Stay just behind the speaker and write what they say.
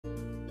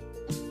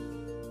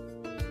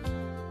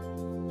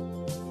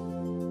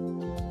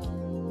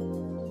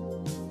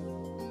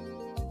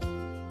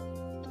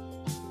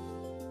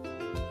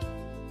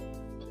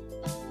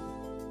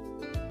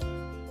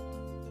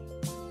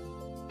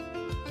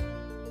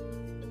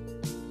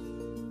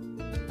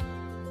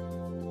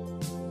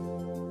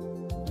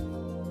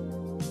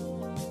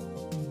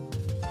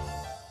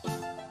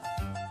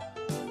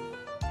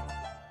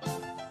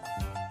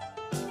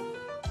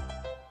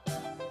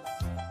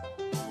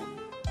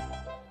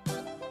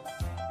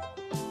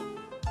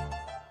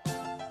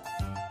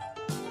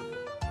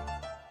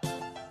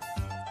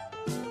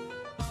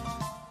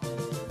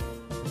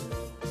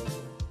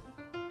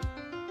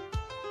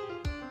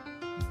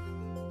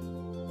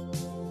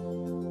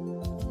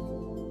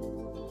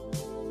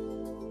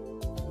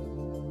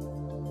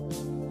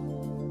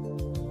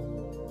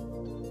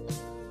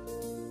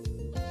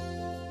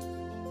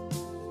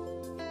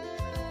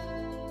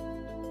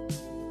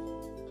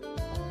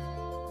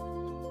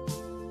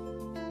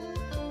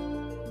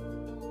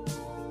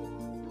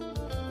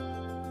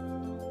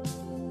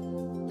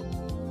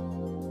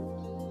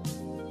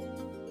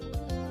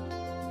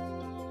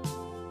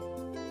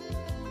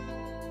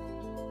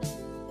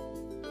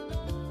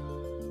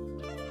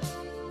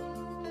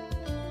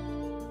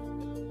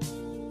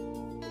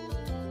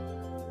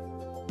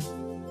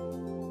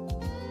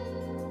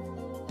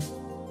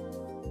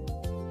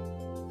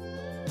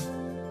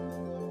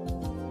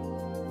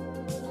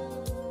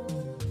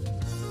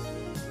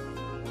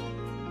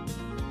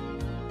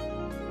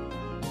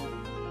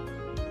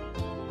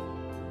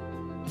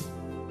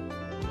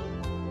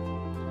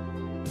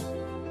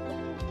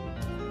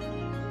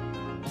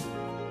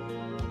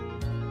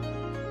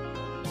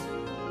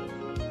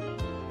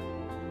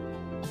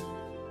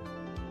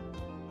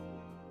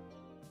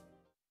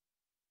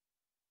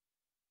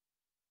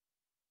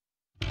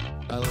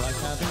I like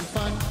having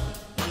fun.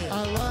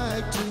 I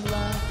like to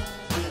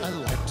laugh. I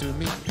like to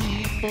meet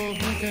people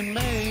who can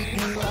make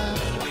me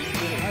laugh.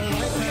 I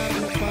like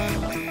having fun.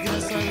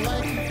 Yes, I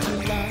like to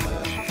laugh.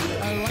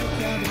 I like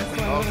having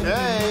fun.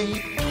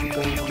 Okay.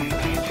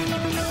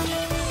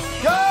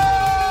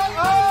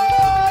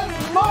 Good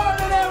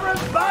morning,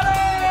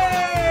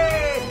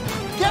 everybody!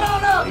 Get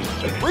on up!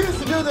 We used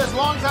to do this a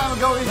long time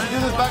ago. We used to do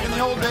this back in the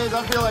old days.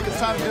 I feel like it's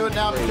time to do it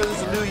now because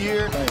it's a new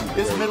year.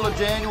 It's the middle of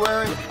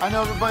January. I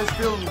know everybody's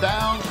feeling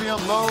down,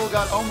 feeling low,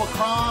 got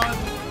Omicron,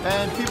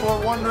 and people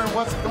are wondering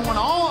what's going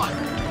on.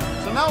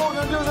 So now what we're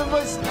going to do is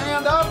everybody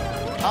stand up.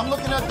 I'm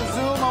looking at the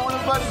Zoom. I want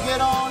everybody to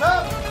get on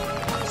up.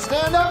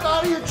 Stand up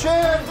out of your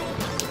chair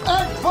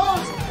and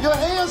put your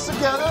hands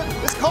together.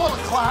 It's called a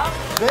clap.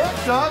 Vic,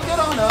 Doug, get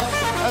on up.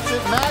 That's it.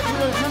 Matt,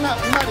 you're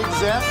not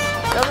exempt.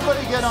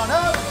 Everybody get on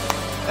up.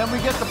 And we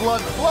get the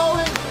blood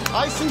flowing.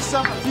 I see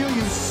a few of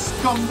you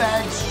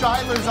scumbags,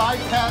 Shiler's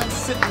iPad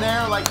sitting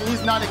there like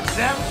he's not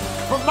exempt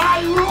from my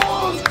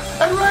rules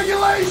and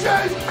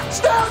regulations.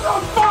 Stand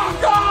the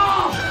fuck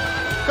up!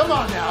 Come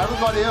on now,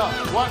 everybody up.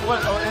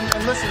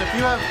 And listen, if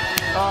you have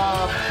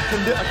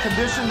a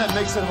condition that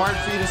makes it hard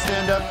for you to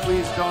stand up,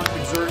 please don't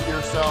exert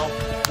yourself.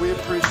 We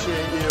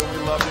appreciate you, we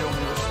love you, and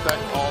we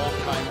respect all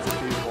kinds of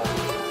people.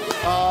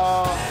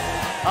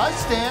 I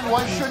stand,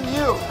 why shouldn't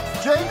you?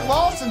 Jake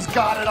Lawson's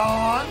got it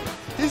on.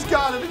 He's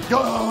got it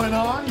going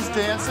on. He's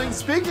dancing.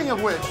 Speaking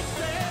of which,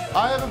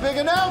 I have a big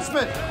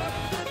announcement.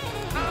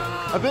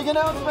 A big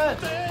announcement.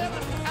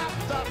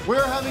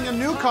 We're having a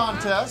new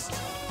contest.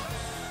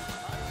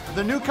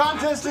 The new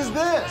contest is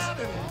this.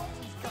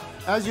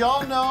 As you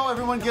all know,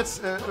 everyone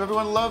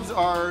loves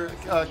our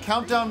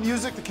countdown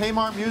music, the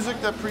Kmart music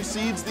that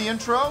precedes the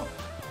intro.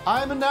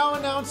 I am now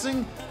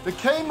announcing the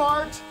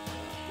Kmart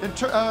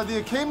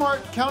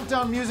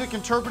Countdown Music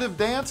Interpretive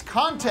Dance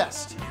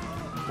Contest.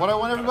 What I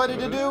want everybody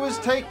to do is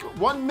take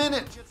 1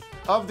 minute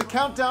of the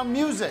countdown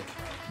music.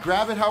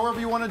 Grab it however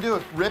you want to do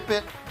it. Rip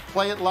it,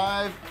 play it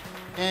live,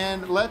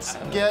 and let's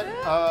get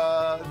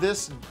a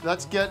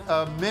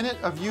minute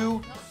of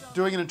you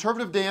doing an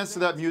interpretive dance to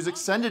that music.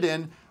 Send it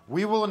in.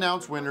 We will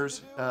announce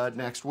winners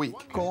next week.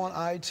 Go on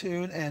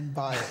iTunes and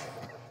buy it.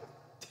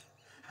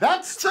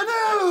 That's the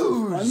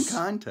news!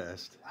 Fun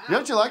contest.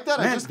 Don't you like that?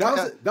 Man,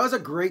 that was a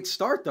great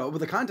start though. Well,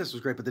 the contest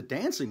was great, but the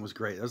dancing was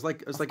great. It was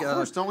like of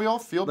course, don't we all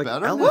feel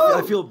better?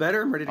 I feel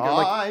better. I'm ready to go.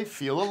 I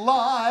feel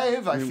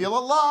alive. I feel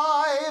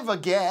alive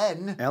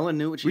again. Ellen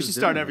knew what she was doing. We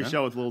should start every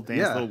show with a little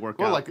dance, little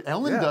workout. Well, like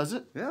Ellen does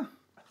it. Yeah.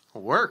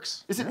 It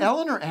works. Is it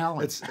Ellen or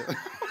Alan? I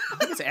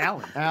think it's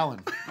Alan.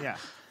 Alan. Yeah.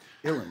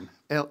 Ellen.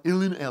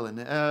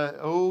 Ellen.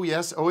 Oh,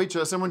 yes,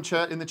 OHL. Someone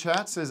in the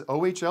chat says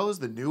OHL is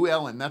the new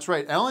Ellen. That's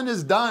right. Ellen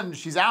is done.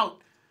 She's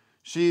out.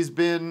 She's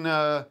been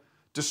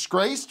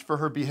disgraced for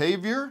her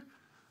behavior.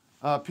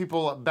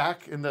 People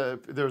back in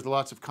there was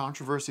lots of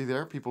controversy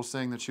there. People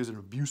saying that she was an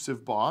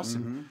abusive boss.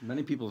 And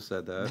many people have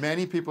said that.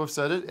 many people have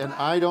said it, and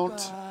I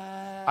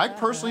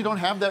personally don't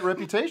have that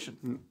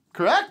reputation.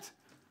 Correct?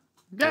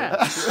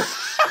 Yeah.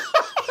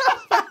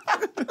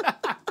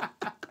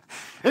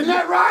 Isn't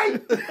that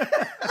right?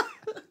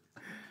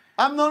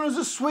 I'm known as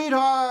a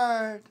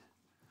sweetheart.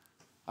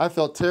 I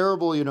felt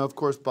terrible. You know, of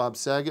course, Bob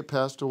Saget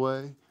passed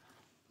away.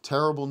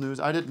 Terrible news.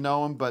 I didn't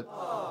know him, but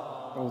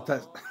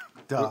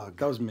Doug.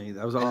 That was me.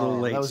 That was a little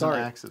late. That was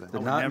Sorry. an accident.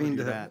 Did not mean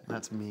to that.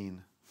 That's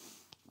mean.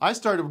 I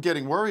started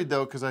getting worried,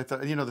 though, because I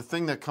thought, you know, the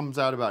thing that comes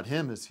out about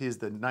him is he's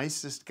the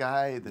nicest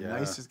guy,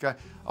 nicest guy.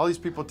 All these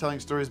people telling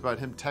stories about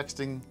him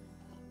texting,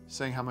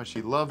 saying how much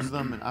he loves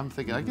them, and I'm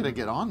thinking, I got to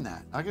get on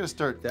that. I got to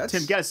start.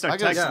 Tim, got to start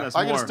texting us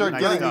more. I got to start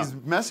getting stuff. these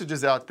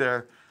messages out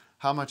there,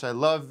 how much I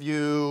love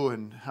you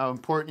and how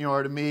important you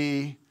are to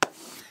me.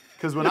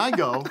 Because when I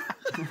go,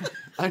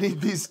 I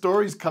need these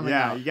stories coming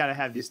out. Yeah, you got to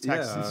have these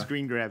texts and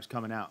screen grabs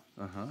coming out.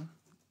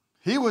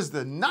 He was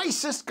the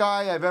nicest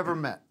guy I've ever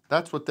met.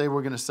 That's what they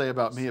were going to say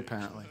about me,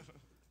 apparently.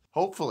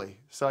 Hopefully.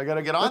 So I got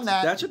to get on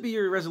that. That should be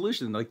your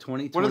resolution, like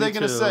 2022. What are they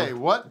going to say?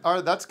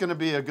 That's going to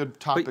be a good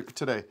topic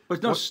today.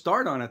 But no,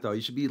 start on it, though.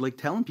 You should be like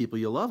telling people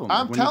you love them.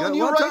 I'm telling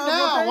you right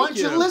now. Why don't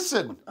you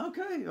listen?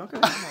 Okay.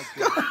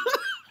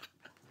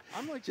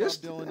 I'm like Bob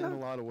Dylan in a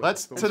lot of ways.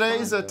 That's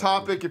today's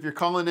topic. If you're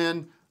calling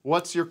in,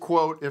 what's your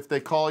quote if they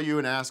call you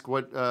and ask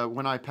what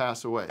when I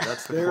pass away?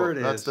 That's the There quote.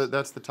 it is.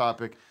 That's the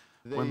topic.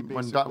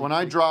 When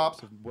I take drop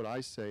clips of what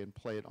I say and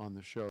play it on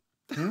the show.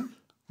 They Tim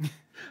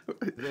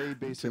will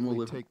basically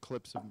live. take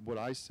clips of what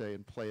I say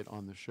and play it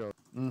on the show.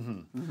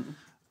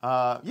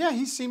 Yeah,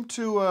 he seemed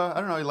to I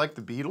don't know, he liked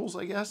the Beatles,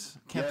 I guess.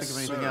 Can't think of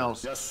anything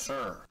else. Yes,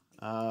 sir.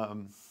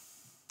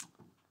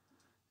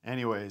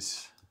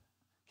 Anyways,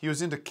 he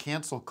was into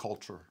cancel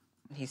culture.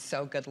 He's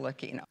so good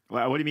looking.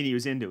 Well, what do you mean he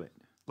was into it?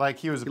 Like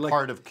he was a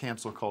part of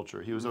cancel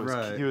culture. He was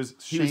always he was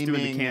shaming,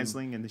 doing the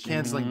canceling and the shaming.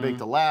 canceling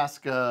Baked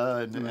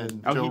Alaska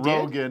and Oh, Joe he did?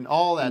 Rogan,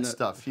 all that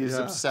stuff. He was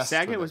obsessed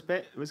Saget with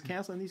it. was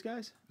canceling these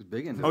guys? was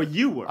big into Oh, it.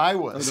 you were. I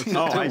was.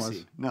 Oh, I was.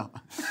 see. No.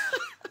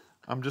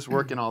 I'm just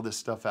working all this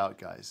stuff out,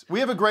 guys. We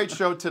have a great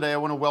show today. I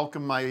want to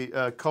welcome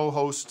my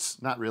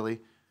co-hosts, not really,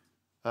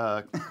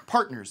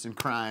 partners in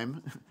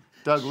crime,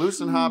 Doug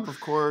Loosenhop, of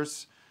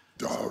course.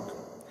 Doug.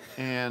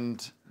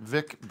 And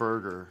Vic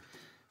Berger.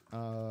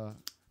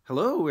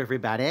 Hello,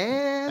 everybody.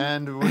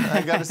 And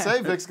I got to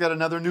say, Vic's got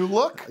another new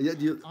look.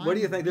 What do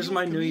you think? This is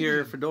my New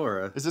Year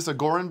fedora. Is this a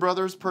Gorin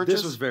Brothers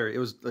purchase? This was it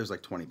was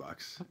like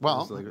 $20.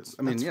 Well,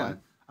 fine.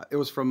 It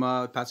was from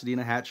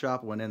Pasadena Hat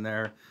Shop. Went in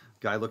there.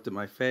 Guy looked at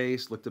my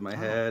face, looked at my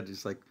head.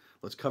 He's like,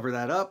 let's cover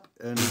that up.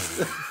 And,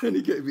 and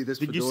he gave me this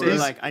Did fedora. you say,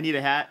 like, I need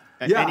a hat?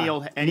 Yeah,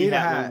 Any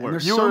hat will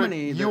work.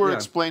 There's You were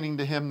explaining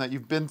to him that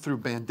you've been through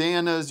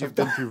bandanas, you've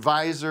been through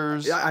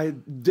visors. Yeah, I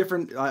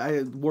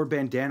wore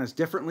bandanas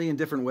differently in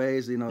different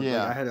ways. You know,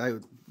 Yeah. like I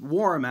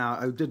wore them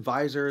out. I did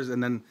visors,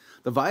 and then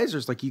the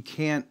visors, like, you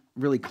can't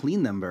really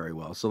clean them very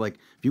well. So, like,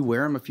 if you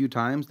wear them a few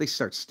times, they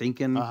start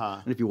stinking.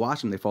 And if you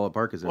wash them, they fall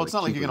apart because Well, it's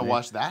not like you're going to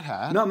wash that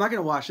hat. No, I'm not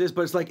going to wash this,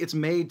 but it's like it's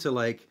made to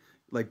like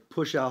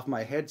push off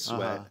my head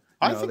sweat.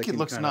 I think it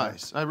looks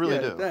nice. I really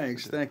do.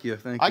 Thanks. Thank you.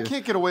 I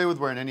can't get away with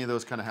wearing any of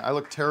those kind of hats. I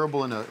look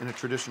terrible in a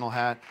traditional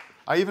hat.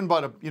 I even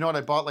bought you know what?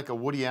 I bought like a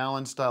Woody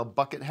Allen style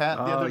bucket hat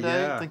the other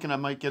day, thinking I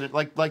might get it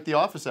like the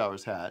office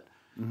hours hat.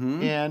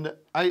 And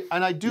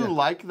I do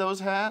like those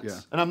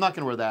hats, and I'm not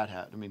going to wear that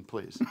hat. I mean,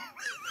 please.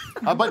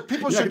 But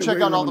people should check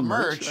out all the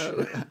merch.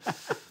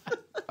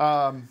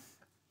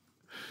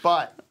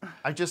 But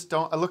I just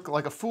don't. I look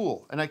like a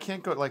fool, and I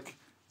can't go. Like,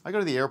 I go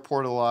to the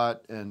airport a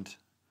lot, and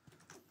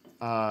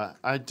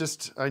I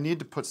need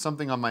to put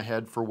something on my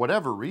head for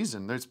whatever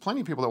reason. There's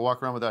plenty of people that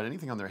walk around without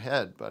anything on their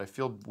head, but I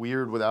feel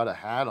weird without a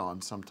hat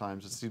on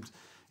sometimes. It seems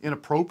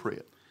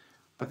inappropriate.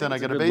 But then I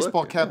get a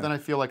baseball cap, then I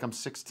feel like I'm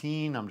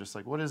 16. I'm just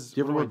like, what is... Do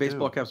you ever wear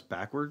baseball caps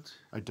backwards?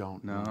 I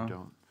don't. No. I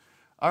don't.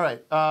 All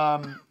right.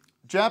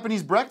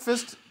 Japanese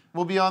Breakfast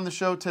will be on the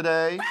show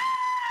today.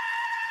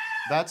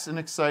 That's an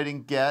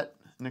exciting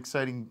an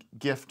exciting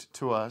gift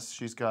to us.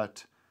 She's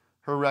got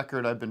her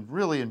record I've been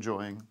really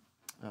enjoying.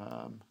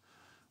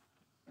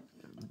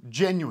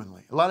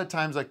 Genuinely. A lot of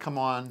times I come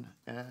on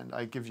and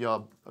I give you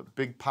a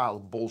big pile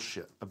of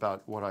bullshit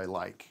about what I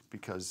like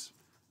because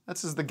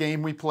this is the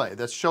game we play.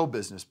 That's show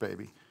business,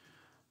 baby.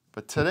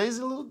 But today's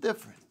a little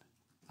different.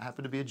 I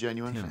happen to be a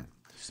genuine fan.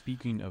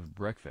 Speaking of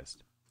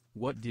breakfast,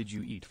 what did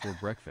you eat for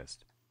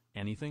breakfast?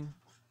 Anything?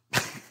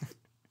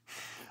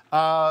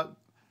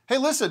 Hey,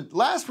 listen,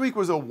 last week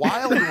was a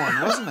wild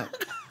one, wasn't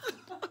it?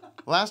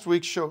 Last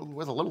week's show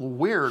was a little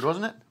weird,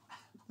 wasn't it?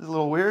 It was a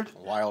little weird.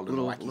 Wild and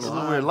wacky. A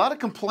little weird. A lot of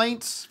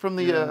complaints from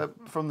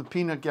the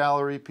peanut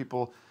gallery.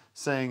 People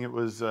saying it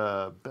was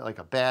like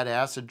a bad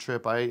acid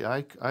trip.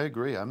 I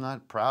agree. I'm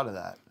not proud of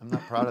that. I'm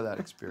not proud of that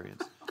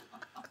experience.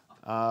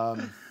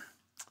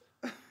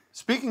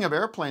 Speaking of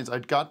airplanes, I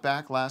got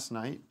back last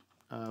night.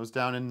 I was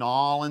down in New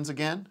Orleans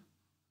again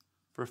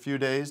for a few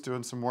days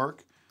doing some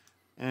work,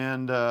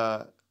 and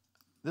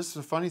this is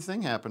a funny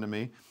thing happened to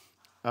me.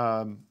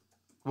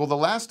 Well, the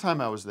last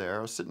time I was there,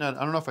 I was sitting at,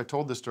 I don't know if I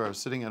told this story, I was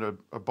sitting at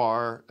a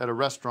bar, at a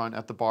restaurant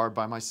at the bar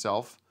by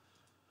myself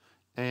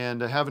and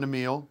having a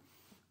meal.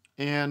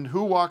 And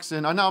who walks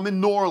in? Now I'm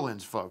in New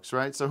Orleans, folks,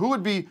 right? So who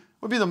would be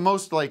the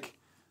most like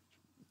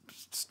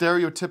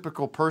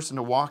stereotypical person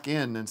to walk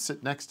in and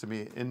sit next to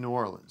me in New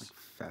Orleans?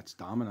 Fats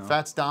Domino.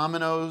 Fats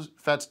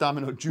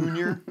Domino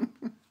Jr.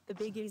 The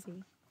Big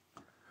Easy.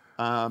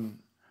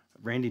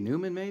 Randy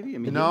Newman, maybe? I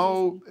mean,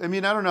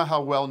 I don't know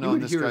how well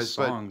known this guy is,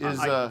 but is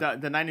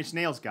the Nine Inch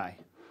Nails guy.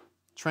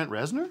 Trent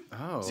Reznor?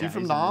 Oh, is he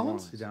from New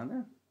Orleans? He's down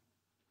there?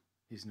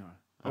 He's not.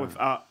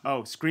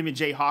 Screaming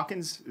Jay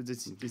Hawkins?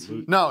 Is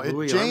he? No,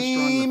 Louis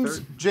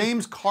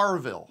James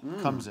Carville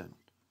comes in,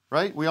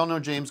 right? We all know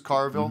James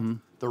Carville,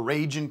 the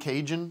Ragin'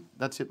 Cajun.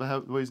 That's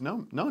what he's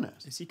known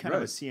as. Is he kind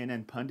of a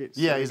CNN pundit?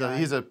 Yeah,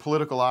 he's a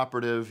political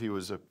operative. He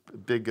was a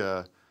big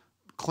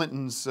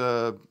Clinton's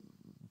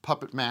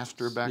puppet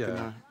master back in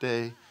the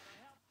day.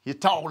 He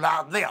told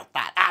out this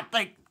that I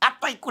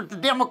think what the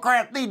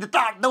Democrats need to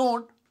start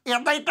doing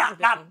is they start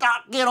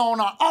get on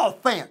the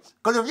offense.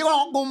 Because if you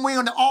don't go be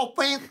on the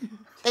offense,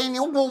 then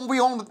you're going to be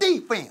on the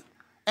defense.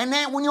 And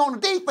then when you're on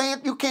the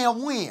defense, you can't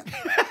win.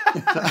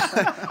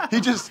 He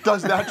just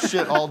does that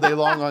shit all day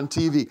long on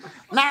TV.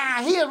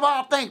 Now, here's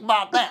what I think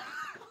about that.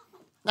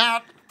 Now,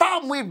 the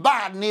problem with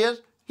Biden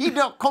is he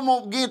don't come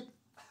up against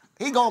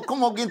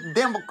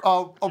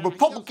the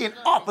Republican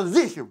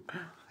opposition.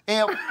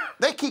 And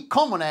they keep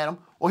coming at him,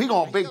 well, he's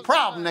going to have a big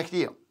problem next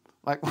year.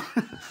 Like,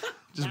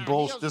 just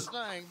bullshit.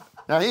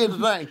 Now, here's the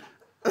thing.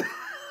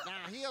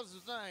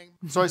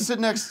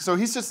 So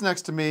he sits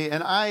next to me,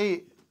 and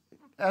I,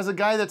 as a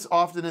guy that's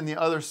often in the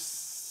other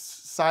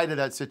side of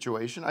that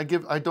situation, I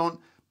don't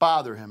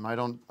bother him.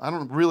 I'm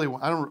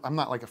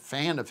not like a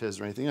fan of his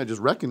or anything. I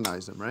just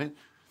recognize him, right?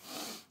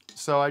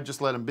 So I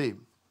just let him be.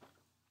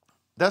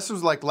 This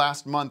was like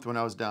last month when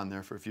I was down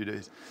there for a few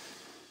days.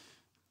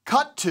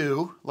 Cut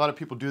to, a lot of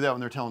people do that when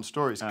they're telling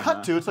stories.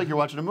 Cut to, it's like you're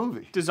watching a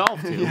movie.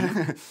 Dissolve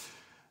to.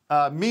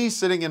 Me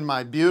sitting in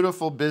my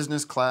beautiful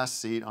business class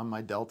seat on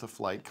my Delta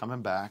flight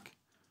coming back.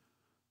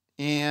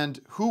 And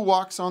who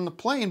walks on the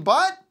plane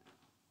but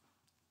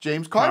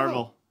James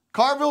Carville.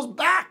 Carville's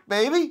back,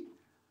 baby.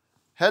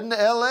 Heading to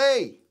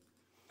L.A.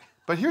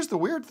 But here's the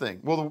weird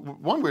thing. Well, the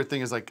one weird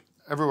thing is like,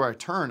 everywhere I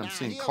turn, I'm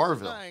seeing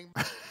Carville.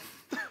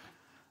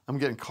 I'm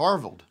getting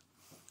carveled.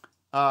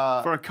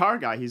 For a car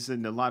guy, he's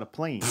in a lot of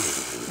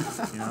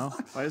planes. You know,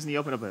 why doesn't he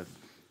open up a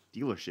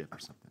dealership or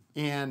something?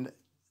 And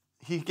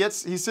he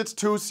sits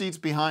 2 seats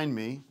behind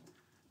me.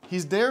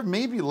 He's there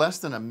maybe less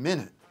than a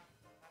minute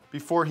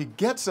before he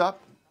gets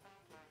up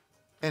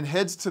and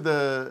heads to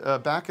the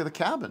back of the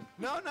cabin.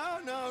 No. I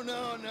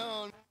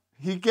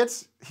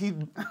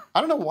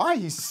don't know why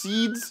he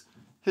cedes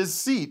his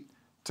seat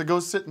to go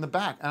sit in the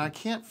back, and I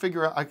can't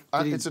figure out.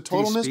 It's a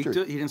total mystery.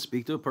 He didn't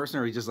speak to a person,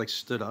 or he just like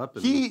stood up.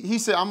 And... He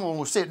said, "I'm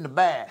gonna sit in the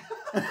back.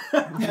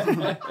 I'm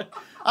gonna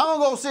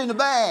go sit in the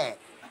back."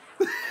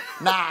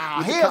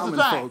 Nah, here's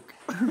the thing.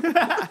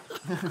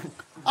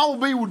 I'm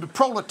gonna be with the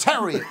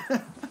proletariat.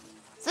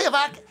 See if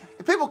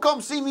people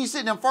come see me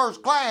sitting in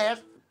first class,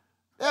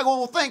 they're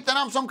gonna think that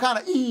I'm some kind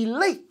of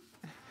elite.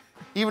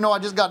 Even though I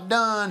just got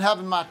done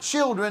having my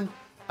children,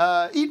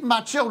 eating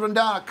my children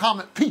down at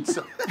Comet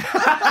Pizza.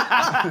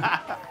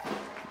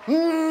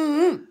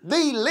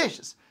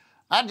 Delicious.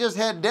 I just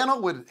had dinner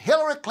with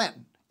Hillary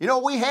Clinton. You know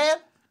what we had?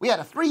 We had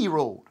a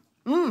 3-year-old.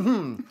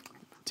 Tim,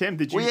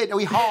 did you?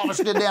 We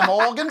harvested them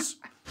organs.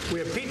 We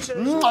have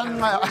pizzas,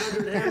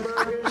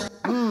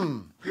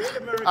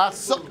 hamburgers. I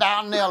sucked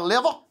down their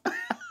liver.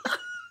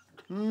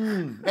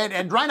 And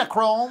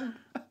adrenochrome.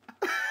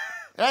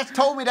 That's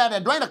told me that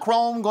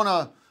adrenochrome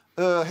gonna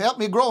help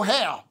me grow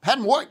hair.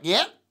 Hadn't worked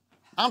yet.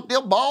 I'm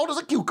still bald as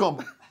a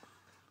cucumber.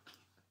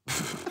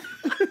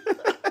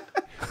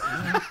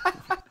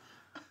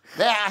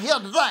 Yeah,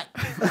 here's the thing.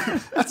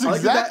 That's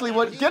exactly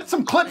what. Get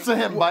some clips of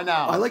him by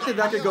now. I like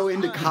that could go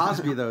into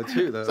Cosby though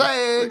too. Though.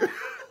 Say.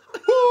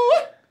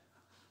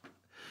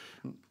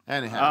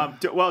 Anyhow.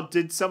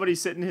 Did somebody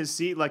sit in his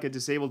seat like a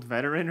disabled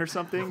veteran or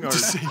something? Or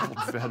Disabled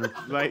veteran.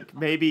 like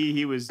maybe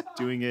he was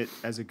doing it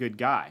as a good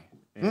guy,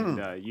 and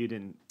you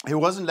didn't. It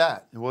wasn't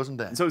that. It wasn't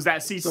that. So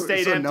that seat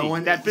stayed empty. no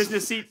one- that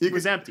business seat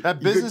was empty. That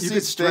business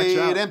seat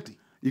stayed empty.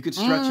 You could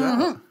stretch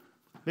out.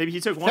 Maybe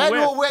he took one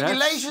Federal whiff.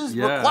 regulations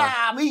yeah.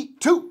 require me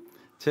to.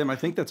 Tim, I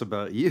think that's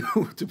about you.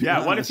 To be Yeah,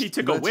 honest. what if he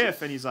took a That's-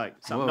 whiff and he's like,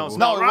 something Whoa. don't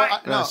smell No,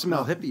 right? no, I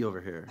smell hippie over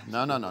here.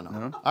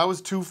 No. I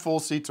was 2 full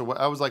seats away.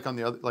 I was like on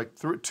the other, like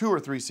 2 or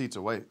 3 seats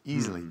away,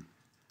 easily.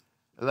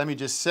 Let me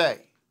just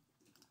say,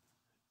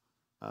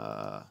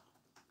 other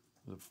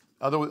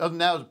than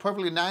that, it was a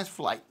perfectly nice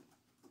flight.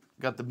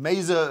 Got the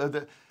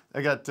mesa,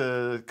 I got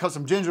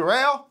some ginger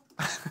ale.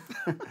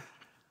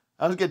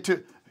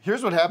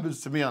 Here's what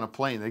happens to me on a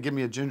plane. They give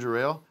me a ginger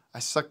ale. I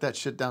suck that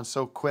shit down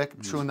so quick,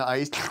 I'm chewing the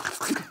ice,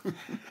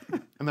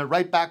 and they're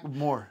right back with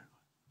more.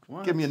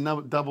 What? Give me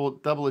another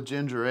double of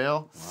ginger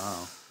ale.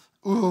 Wow.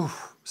 Ooh,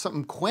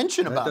 something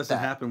quenching That about doesn't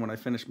that. happen when I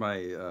finish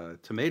my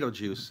tomato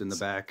juice in the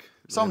back.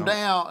 Some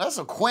down. That's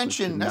a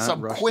quenching. That's not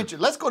a rush quenching.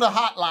 Let's go to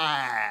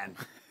hotline.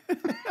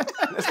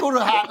 Let's go to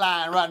the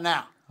hotline right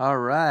now. All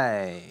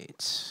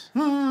right.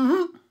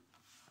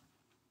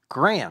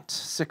 Grant,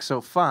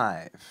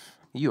 605.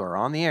 You are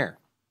on the air.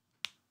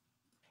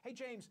 Hey,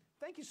 James,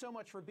 thank you so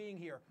much for being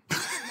here.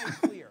 Just to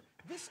make clear,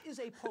 this is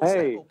a Hey,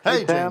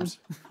 post-cycle. James.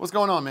 What's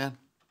going on, man?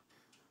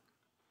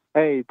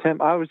 Hey, Tim,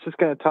 I was just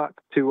going to talk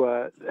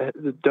to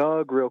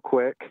Doug real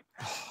quick.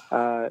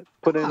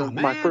 Put in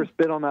my first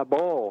bid on that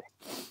bowl.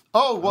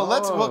 Oh,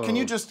 well,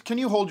 can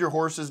you hold your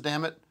horses,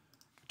 damn it?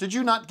 Did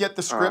you not get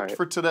the script right.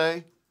 for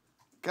today?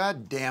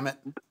 God damn it.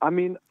 I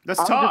mean, Let's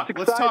I'm talk. Just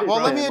Let's excited, talk, Well,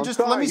 bro. let me I'm just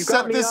sorry. let me You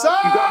set got me this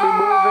up. You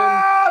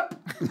got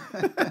me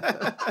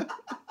moving.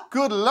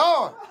 Good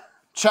Lord,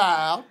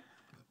 child.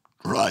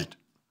 Right.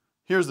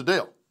 Here's the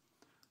deal.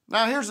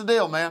 Now, here's the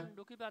deal, man.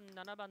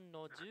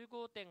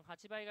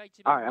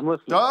 All right, I'm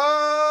listening.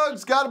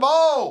 Doug's got a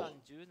bowl.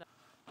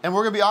 And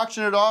we're going to be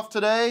auctioning it off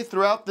today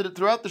throughout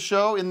the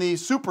show in the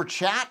super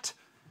chat.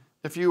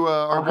 If you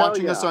are Oh, hell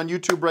watching us yeah. on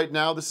YouTube right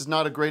now, this is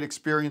not a great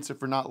experience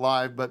if we're not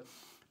live, but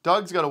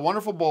Doug's got a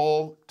wonderful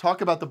bowl. Talk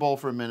about the bowl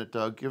for a minute,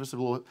 Doug. Give us a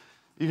little.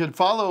 You can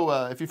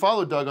follow, if you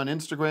follow Doug on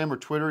Instagram or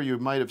Twitter, you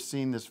might have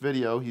seen this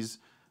video. He's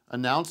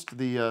announced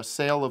the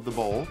sale of the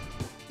bowl.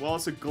 Well,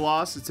 it's a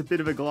gloss. It's a bit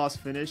of a gloss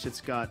finish.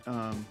 It's got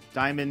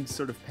diamond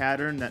sort of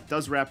pattern that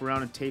does wrap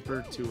around and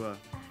taper to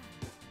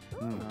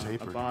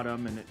a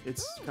bottom, and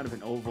it's kind of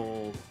an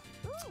oval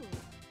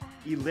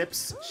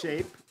ellipse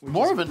shape.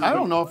 More of it. I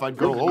don't know if I'd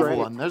go Looks oval great.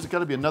 on. There's got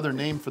to be another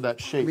name for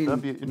that shape. mean,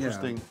 That'd be an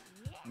interesting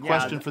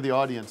question for the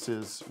audience.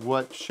 Is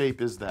what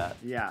shape is that?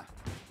 Yeah,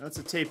 that's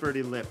a tapered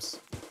ellipse.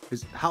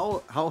 Is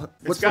how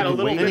It's what's got the a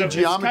little weight? bit Any of it's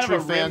kind of geometry a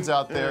rim. fans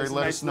out there, There's a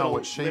let nice us know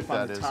what little shape lip on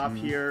that the is. top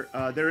here.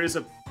 There is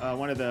a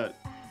one of the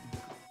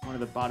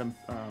bottom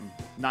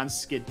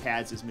non-skid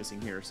pads is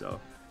missing here, so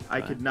I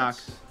could knock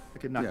a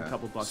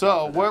couple bucks. So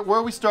off of that. where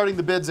are we starting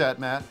the bids at,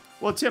 Matt?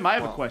 Well, Tim, I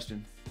have a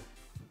question.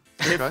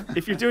 Okay.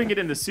 If you're doing it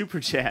in the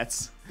super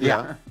chats,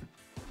 Yeah.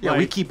 Yeah, like,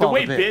 we keep the all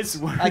way the bids.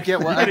 bids work. I get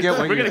what we're you're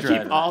gonna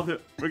driving keep all the.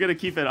 We're gonna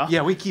keep it all.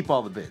 Yeah, we keep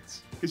all the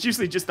bids. It's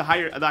usually just the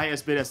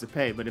highest bid has to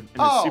pay, but if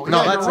Oh, No,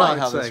 yeah, that's you're not right.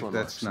 how this Like, one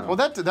that's works. not- Well,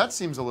 that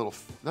seems a little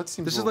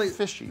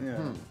fishy. Yeah.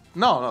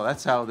 No,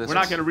 that's how this. we're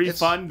not going to is.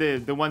 refund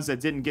the ones that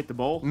didn't get the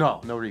bowl. No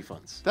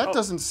refunds. That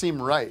doesn't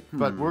seem right,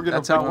 but we're gonna.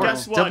 That's how it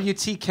Guess works. what?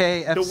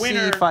 WTK The FC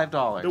winner,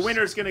 $5. The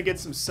winner's going to get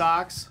some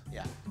socks.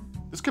 Yeah.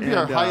 This could be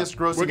our highest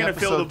grossing we're gonna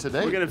episode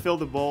today. We're going to fill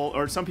the bowl,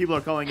 or some people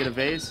are calling it a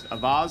vase, a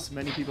vase.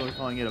 Many people are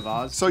calling it a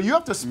vase. So you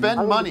have to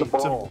spend money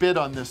to bid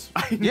on this.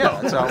 Yeah,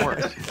 that's how it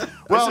works.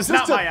 Well, this is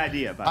not my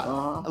idea,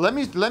 but Let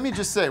me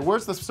just say,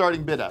 where's the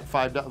starting bid at?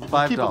 $5.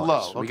 Keep it $5.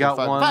 low. We got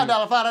one.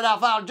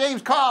 $5.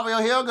 James Carville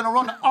here, gonna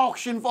run the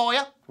auction for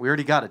you. We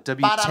already got it.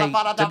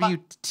 Ba-da-da-ba-da-da-ba.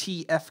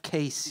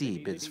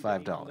 WTFKC bids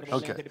 $5.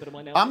 Okay.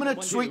 I'm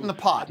gonna sweeten the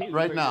pot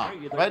right now.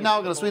 Right now,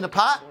 I'm gonna sweeten the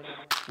pot.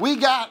 We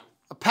got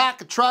a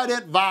pack of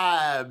Trident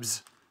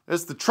Vibes.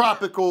 It's the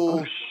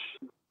tropical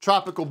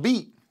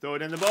beat. throw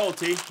it in the bowl,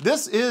 T.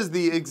 This is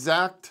the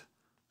exact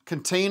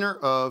container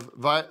of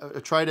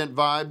Trident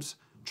Vibes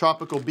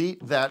tropical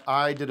beat that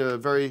I did a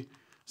very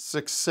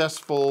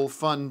successful,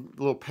 fun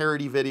little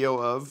parody video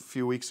of a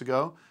few weeks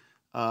ago.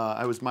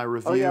 I was my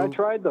review. Oh yeah, I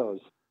tried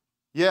those.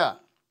 Yeah.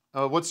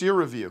 What's your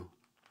review?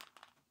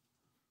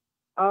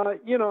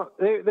 You know,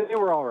 they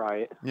were all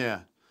right. Yeah.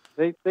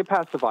 They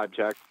passed the vibe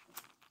check.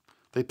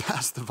 They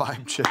passed the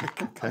vibe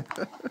check. Okay.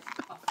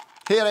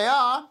 Here they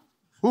are.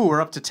 Ooh,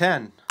 we're up to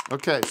 10.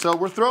 Okay, so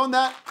we're throwing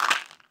that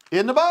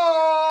in the bowl.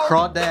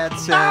 Crawdad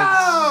says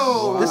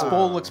Oh! this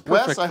bowl looks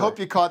perfect. Wes, I hope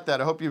you caught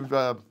that. I hope you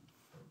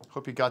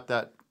got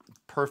that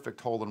perfect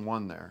hole in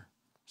one there.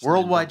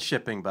 Worldwide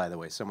shipping, by the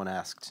way. Someone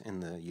asked in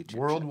the YouTube.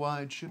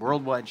 Worldwide shipping.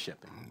 Worldwide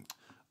shipping.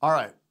 All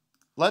right,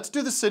 let's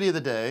do the city of the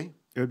day.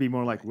 It would be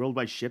more like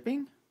worldwide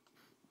shipping?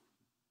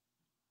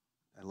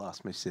 I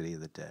lost my city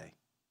of the day.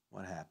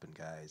 What happened,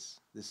 guys?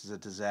 This is a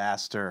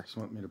disaster. Just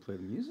want me to play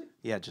the music?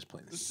 Yeah, just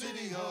play the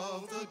City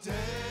of the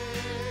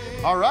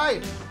day. All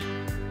right.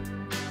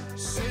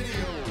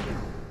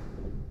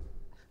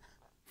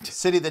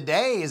 City of the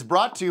Day is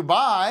brought to you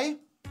by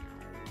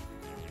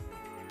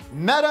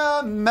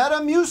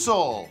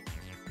Metamucil.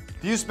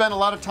 Do you spend a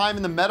lot of time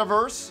in the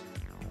metaverse?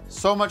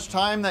 So much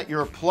time that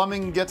your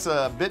plumbing gets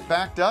a bit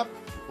backed up?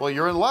 Well,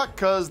 you're in luck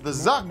because the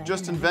Zuck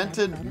just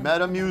invented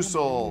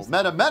Metamucil.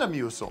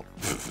 Metamucil.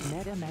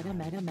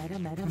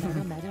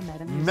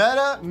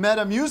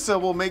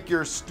 Metamucil will make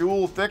your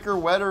stool thicker,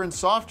 wetter, and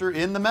softer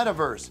in the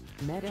metaverse.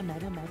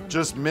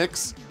 Just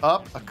mix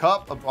up a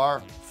cup of our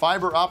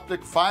fiber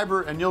optic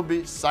fiber and you'll be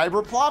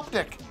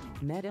cyberploptic.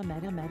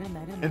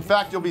 In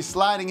fact, you'll be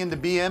sliding into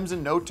BMs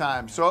in no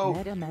time. So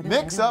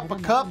mix up a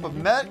cup of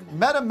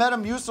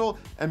Metamucil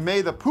and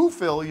may the poo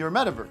fill your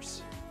metaverse.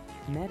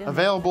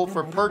 Available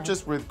for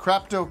purchase with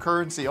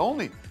cryptocurrency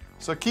only.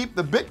 So keep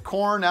the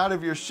Bitcoin out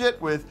of your shit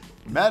with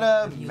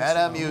Metamucil.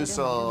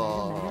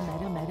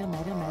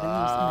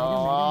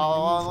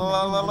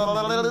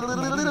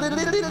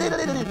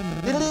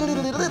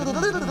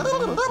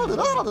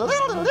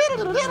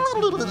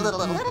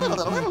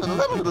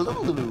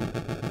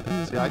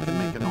 See, I can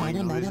make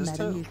annoying noises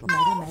too.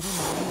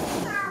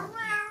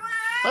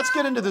 Let's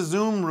get into the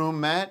Zoom room,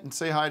 Matt, and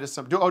say hi to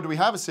some. Oh, do we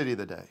have a city of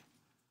the day?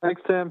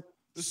 Thanks, Tim.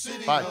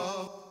 Bye.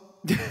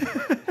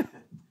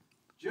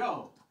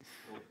 Joe.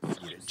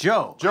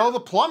 Joe the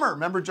plumber.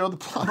 Remember Joe the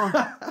plumber?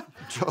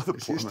 Joe the plumber.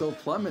 He's still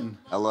plumbing.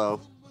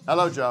 Hello.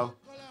 Hello, Joe.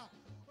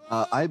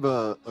 I have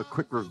a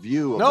quick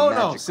review of No, the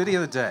no, Magic. city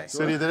of the day.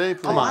 City of the day,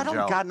 please. Come on, I don't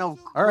Joe. got no.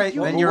 All right,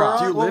 then you're Where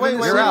out.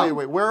 are,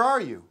 wait, where are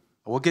you?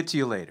 We'll get to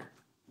you later.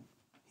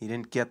 He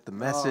didn't get the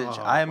message.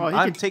 Oh,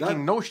 I'm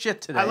taking no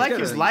shit today. I like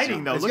his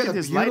lighting, though. He's Look got at a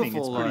his lighting. It's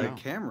beautiful,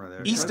 pretty. camera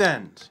there. East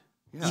End.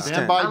 East Stand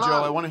End. by, Hello.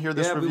 Joe. I want to hear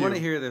this Yeah, review. we want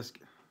to hear this.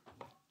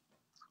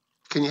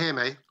 Can you hear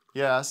me?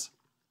 Yes.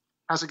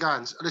 How's it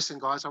going? Listen,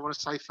 guys, I want to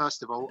say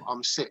first of all,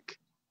 I'm sick.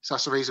 So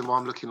that's the reason why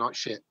I'm looking like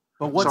shit.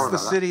 But what's Sorry the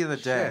about that. city of the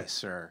day,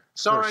 sir?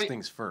 Sorry. First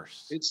things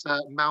first. It's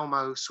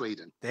Malmo,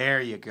 Sweden.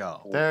 There you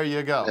go. There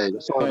you go. There you go.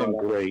 Sorry about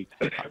that. Great.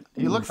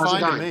 You look How's it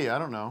fine to going? me. I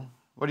don't know.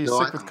 What are you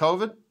No, sick with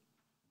COVID?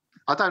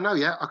 I don't know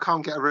yet. I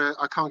can't get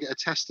a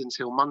test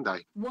until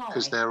Monday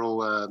because they're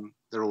all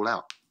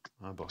out.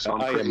 So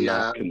I am pretty,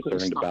 not pretty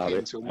concerned stuck about in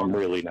it. till I'm Monday.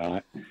 really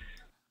not.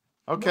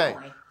 Okay,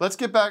 let's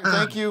get back.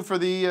 Thank you for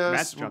the.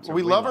 Matt's drops are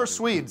We way love our louder.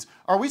 Swedes.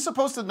 Are we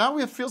supposed to now?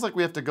 It feels like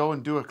we have to go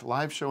and do a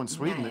live show in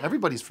Sweden.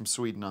 Everybody's from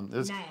Sweden on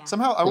this.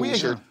 Somehow, are we?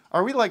 should.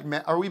 Are we like?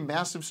 Are we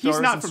massive stars?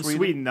 He's not in from Sweden?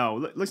 Sweden, though.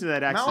 Listen to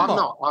that accent. I'm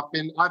not.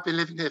 I've been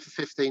living here for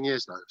 15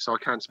 years now, so I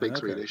can speak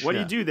Swedish. What do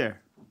you do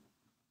there?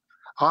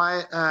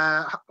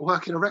 I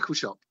work in a record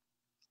shop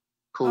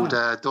called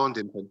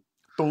Dorndimpen.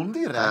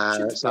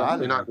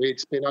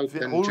 It's been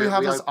open. All we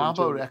have is opened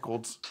ABBA in-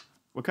 records.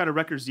 What kind of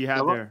records do you have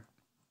Hello? there?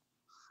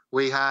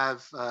 We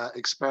have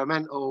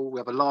experimental. We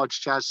have a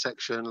large jazz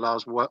section,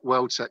 large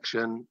world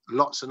section,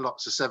 lots and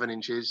lots of 7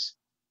 inches.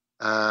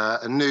 A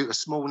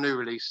small new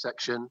release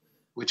section,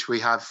 which we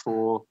have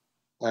for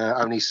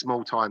only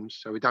small times.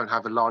 So we don't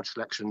have a large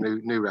selection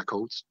new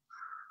records.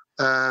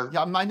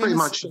 Yeah, my name pretty is.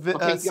 much.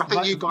 I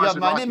think you guys would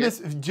my like name it. is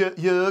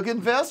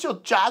Jürgen. Where's your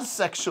jazz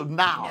section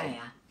now?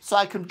 So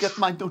I can get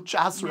my new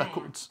jazz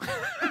records.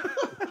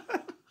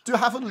 Do you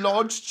have a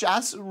large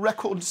jazz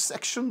record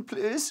section,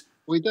 please?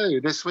 We do.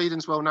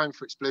 Sweden's well known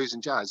for its blues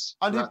and jazz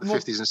throughout the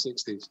 50s and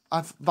 60s.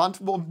 I want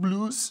more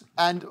blues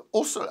and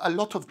also a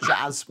lot of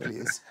jazz,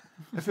 please.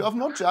 If you have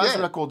more jazz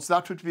records,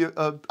 that would be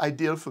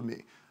ideal for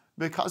me.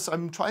 Because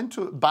I'm trying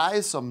to buy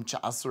some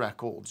jazz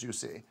records, you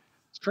see.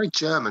 It's very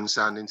German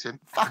sounding, Tim.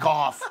 Fuck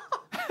off.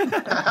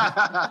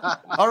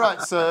 All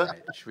right, sir.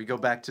 Right, should we go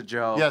back to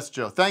Joe? Yes,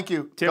 Joe. Thank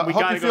you. Tim, we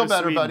hope gotta you feel go to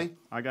better, Sweden. buddy.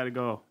 I gotta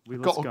go.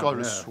 Let's go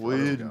to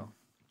Sweden.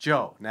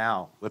 Joe,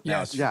 now.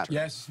 Yes.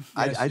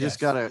 I just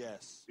got to.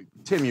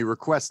 Tim, you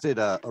requested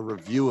a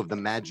review of the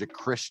Magic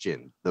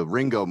Christian, the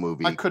Ringo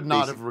movie. I could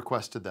not have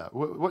requested that.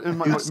 What in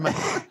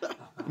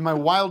my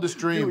wildest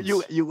dreams.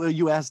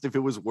 You asked if it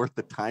was worth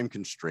the time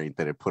constraint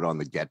that it put on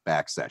the Get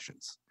Back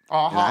sessions.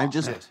 Uh-huh.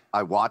 And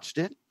I watched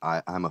it.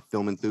 I'm a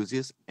film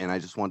enthusiast, and I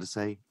just want to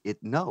say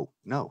no,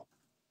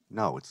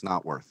 it's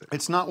not worth it.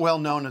 It's not well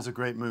known as a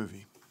great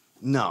movie.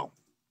 No,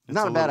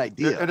 not a bad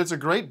idea. And it's a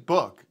great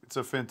book. It's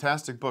a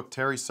fantastic book.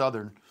 Terry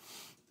Southern.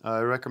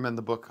 I recommend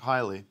the book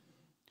highly.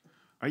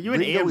 Are you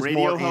an AM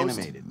radio host?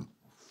 Animated.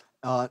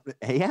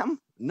 AM?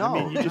 No,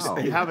 I mean,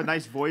 you have a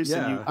nice voice,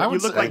 and you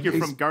look like you're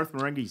from Garth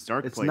Marenghi's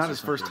Dark Place. It's not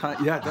his first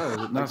time. Yeah, it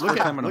does. Not his first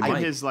time on a mic.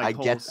 His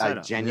whole setup.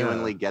 I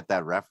genuinely get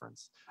that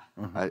reference.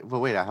 Well,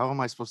 wait, how am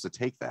I supposed to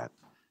take that?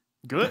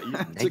 Good.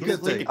 It's a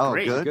good thing. Oh,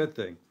 good. Good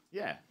thing.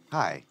 Yeah.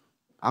 Hi.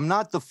 I'm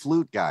not the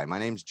flute guy. My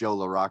name's Joe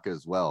LaRocca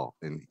as well.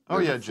 And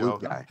Joe.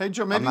 Guy. Hey,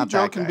 Joe, maybe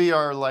Joe can be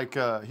our,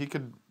 he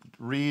could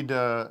read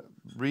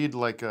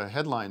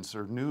headlines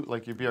or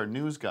like you'd be our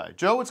news guy.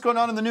 Joe, what's going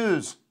on in the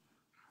news?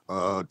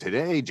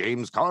 Today,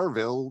 James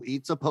Carville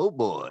eats a po'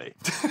 boy.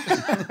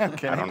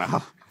 Okay. I don't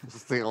know.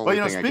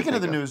 Well, speaking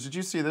of the news, did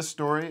you see this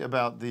story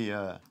about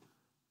the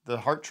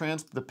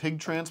pig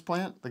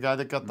transplant? The guy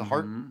that got the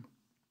heart?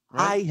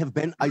 Right?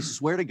 I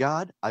swear to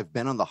God, I've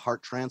been on the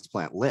heart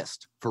transplant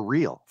list. For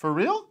real. For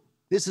real?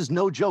 This is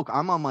no joke.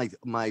 I'm on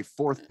my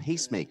fourth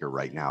pacemaker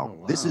right now. Oh,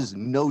 wow. This is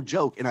no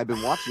joke, and I've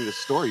been watching this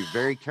story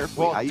very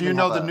carefully. Well, do you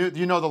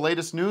know the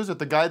latest news that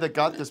the guy that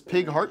got this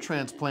pig heart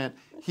transplant,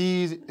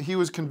 he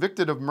was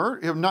convicted of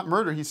not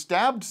murder. He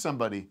stabbed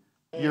somebody.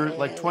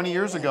 20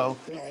 years ago.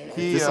 Is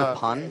this a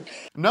pun?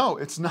 No,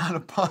 it's not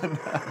a pun.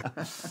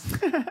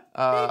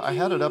 I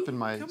had it up in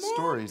my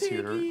stories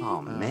here.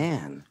 Oh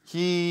man.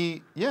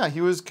 He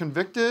was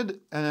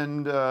convicted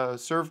and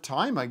served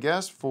time, I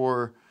guess,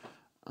 for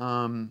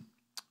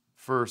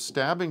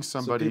stabbing somebody 7 times.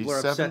 So people are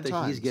upset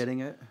that he's getting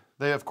it.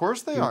 Of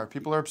course they are.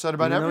 People are upset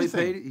about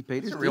everything. He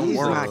paid his real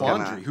moral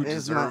quandary.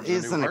 He's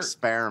an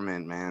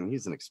experiment, man.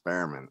 He's an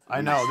experiment.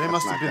 I know. They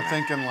must have been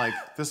thinking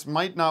this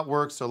might not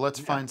work, so let's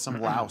find some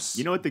louse.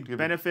 You know what the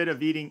benefit of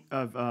getting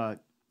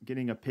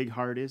a pig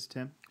heart is,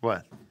 Tim?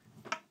 What?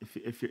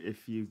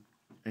 If you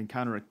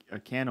encounter a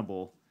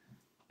cannibal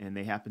and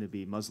they happen to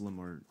be Muslim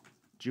or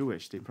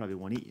Jewish, they probably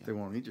won't eat you. They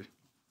won't eat you.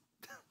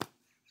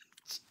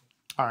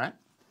 All right.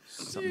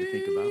 Something to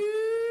think about.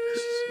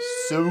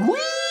 Sweet.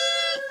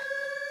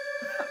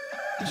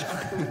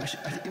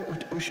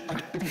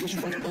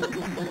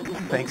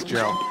 Thanks,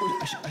 Joe.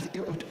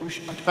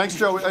 Thanks,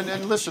 Joe.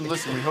 And listen.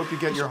 We hope you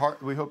get your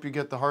heart. We hope you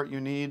get the heart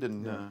you need,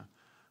 and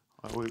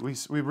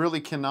we really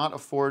cannot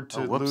afford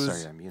to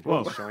lose.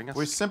 Showing us?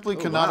 We simply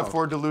cannot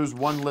afford to lose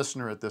one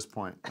listener at this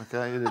point.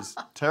 Okay, it is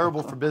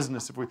terrible for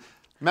business if we.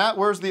 Matt,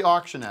 where's the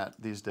auction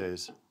at these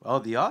days? Oh,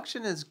 the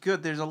auction is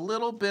good. There's a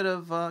little bit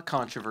of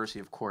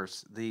controversy, of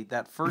course.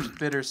 That first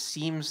bidder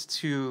seems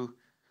to.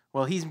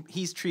 Well,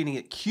 he's treating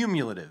it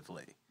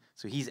cumulatively.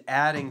 So he's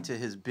adding to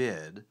his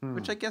bid,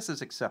 which I guess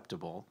is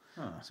acceptable.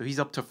 Huh. So he's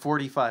up to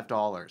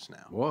 $45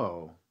 now.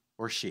 Whoa.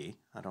 Or she.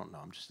 I don't know.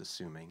 I'm just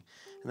assuming.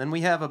 And then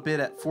we have a bid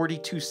at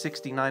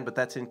 $42.69, but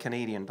that's in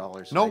Canadian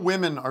dollars. No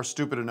women are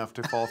stupid enough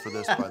to fall for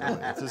this, by the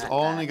way. This is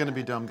only going to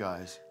be dumb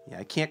guys. Yeah,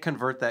 I can't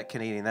convert that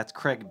Canadian. That's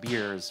Craig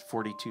Beer's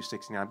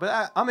 $42.69.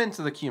 But I'm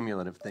into the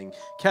cumulative thing.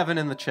 Kevin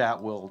in the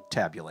chat will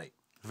tabulate.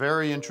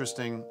 Very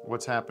interesting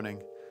what's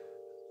happening.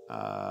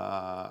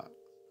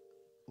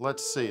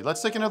 Let's see.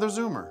 Let's take another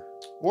Zoomer.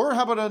 Or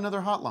how about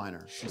another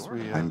hotliner? Sure.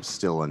 I'm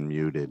still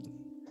unmuted.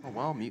 Oh,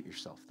 well, mute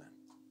yourself then.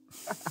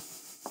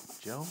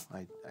 Joe,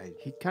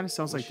 he kind of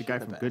sounds like the guy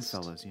from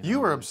Goodfellas.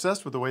 You are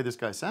obsessed with the way this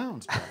guy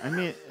sounds. I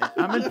mean,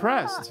 I'm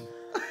impressed.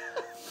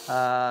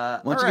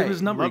 Why don't you give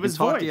his number? Love his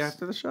talk voice. to you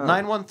after the show.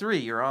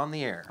 913, you're on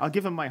the air. I'll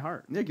give him my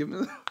heart. Yeah, give him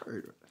the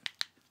heart.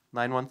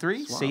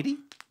 913, Sadie?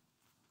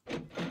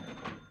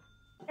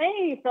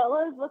 Hey,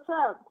 fellas, what's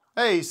up?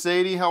 Hey,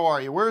 Sadie, how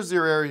are you? Where's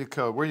your area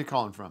code? Where are you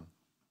calling from?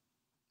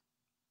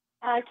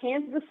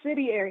 Kansas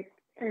City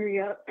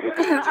area.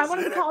 I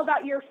wanted to call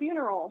about your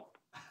funeral.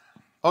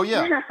 Oh,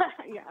 yeah.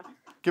 Yeah.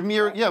 Give me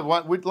your, I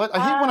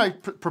hate when I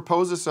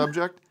propose a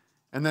subject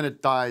and then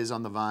it dies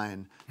on the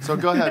vine. So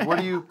go ahead.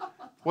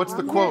 What's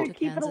the quote? To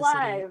keep it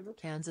alive.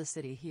 Kansas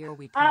City, here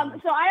we come.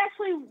 So I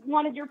actually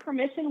wanted your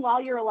permission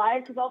while you're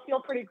alive, because I'll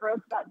feel pretty gross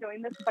about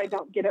doing this if I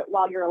don't get it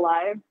while you're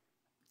alive,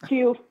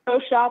 to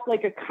Photoshop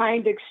like a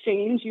kind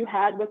exchange you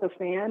had with a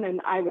fan, and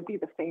I would be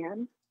the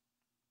fan.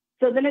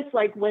 So then it's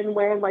like when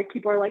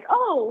people are like,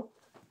 oh,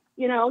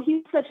 you know,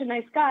 he's such a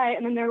nice guy.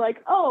 And then they're like,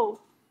 oh,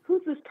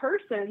 who's this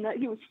person that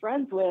he was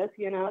friends with?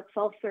 You know, it's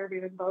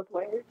self-serving in both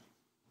ways.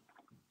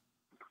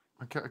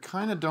 I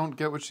kind of don't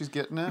get what she's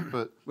getting at,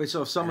 but wait.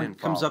 So if someone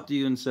comes up to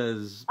you and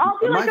says, I'll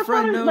do "My like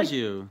friend knows like,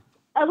 you,"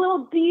 a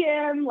little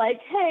DM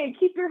like, "Hey,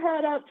 keep your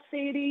head up,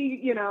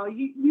 Sadie. You know,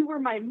 you were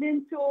my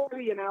mentor.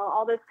 You know,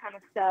 all this kind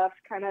of stuff.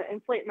 Kind of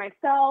inflate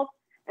myself,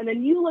 and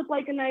then you look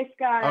like a nice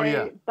guy. Oh,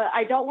 yeah. But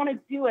I don't want to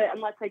do it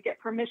unless I get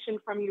permission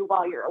from you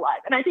while you're alive."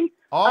 And I think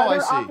I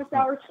other see. office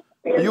hours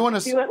You wanna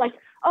do it like,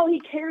 "Oh,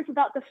 he cares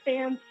about the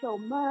fans so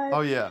much."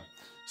 Oh yeah.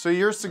 So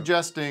you're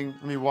suggesting,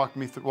 let me walk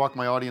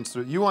my audience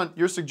through.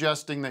 You're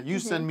suggesting that you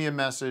send me a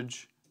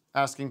message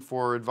asking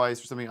for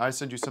advice or something. I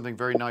send you something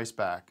very nice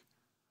back,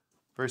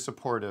 very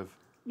supportive.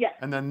 Yes.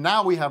 And then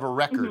now we have a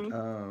record. Oh,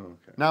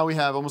 okay. Now we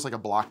have almost like a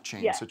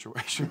blockchain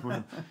situation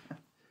with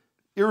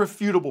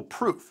irrefutable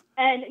proof.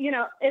 And you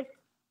know, if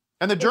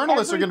And the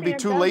journalists are every going to be fan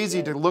too does lazy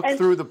it, to look and-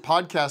 through the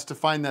podcast to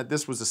find that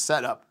this was a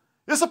setup.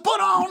 It's a put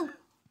on.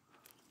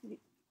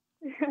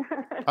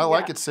 I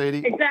like it,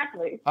 Sadie.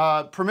 Exactly.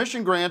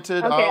 Permission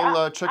granted. Okay,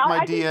 I'll check my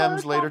I can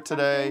DMs Photoshop later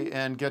today something.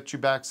 and get you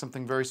back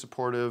something very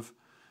supportive,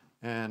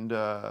 and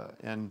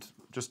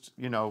just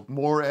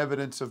more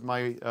evidence of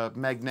my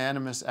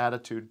magnanimous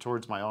attitude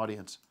towards my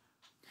audience.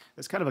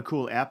 That's kind of a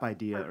cool app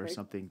idea or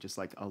something, just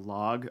like a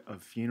log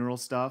of funeral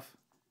stuff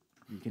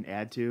you can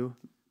add to,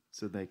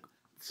 so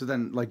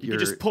then like you can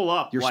just pull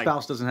up your like,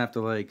 spouse doesn't have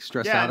to like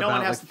stress yeah, out no about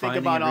one has like to think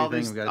finding about all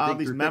everything. these We gotta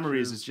dig through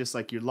memories. pictures. It's just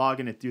like you're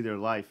logging it through their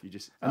life. You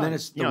just And then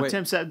it's the way-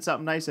 Tim said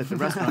something nice at the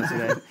restaurant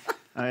today.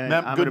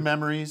 Good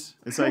memories.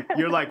 It's like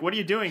you're like, what are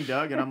you doing,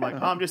 Doug? And I'm like,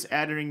 oh, I'm just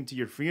adding to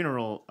your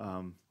funeral.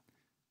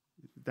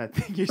 That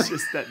thing is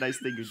just that nice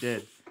thing you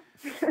did.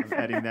 I'm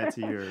adding that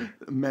to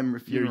your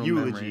funeral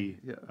eulogy.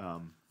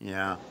 memory.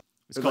 Yeah.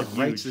 It's It, called like,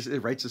 writes huge. it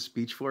writes a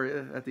speach for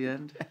you at the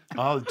end.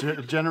 Oh,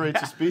 it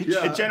generates a speech.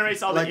 Yeah. It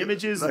generates all Like- the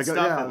images like, and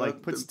stuff. yeah, and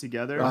like puts it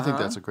together. I think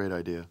that's a great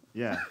idea.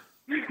 Yeah.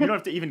 You don't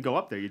have to even go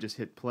up there. You just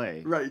hit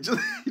play. Right. Just,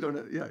 you don't.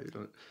 You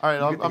don't. All right,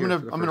 You get to I'm hear it gonna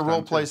for the I'm gonna first role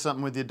time, play too.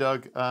 something with you,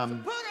 Doug.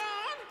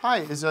 Hi,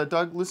 is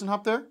Doug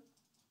Listenhop there?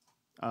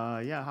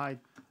 Yeah. Hi.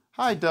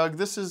 Hi, Doug.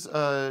 This is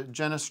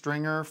Jenna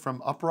Stringer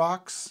from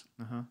Uprocks.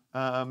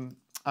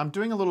 I'm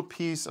doing a little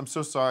piece. I'm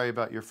so sorry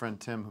about your friend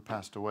Tim who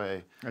passed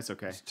away. That's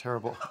okay. It's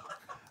terrible.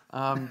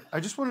 I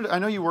just wanted I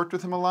know you worked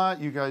with him a lot.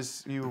 You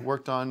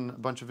worked on a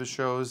bunch of his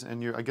shows,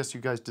 and I guess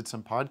you guys did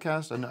some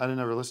podcasts. I didn't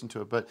ever listen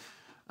to it, but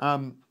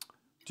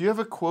do you have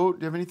a quote?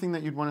 Do you have anything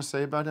that you'd want to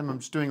say about him? I'm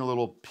just doing a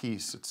little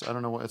piece. I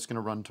don't know what it's going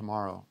to run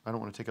tomorrow. I don't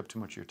want to take up too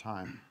much of your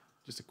time.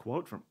 Just a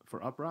quote for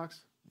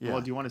Uprocks? Yeah.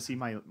 Well, do you want to see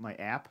my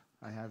app?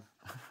 I have.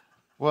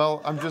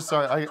 Well, I'm just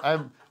sorry. I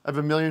have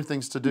a million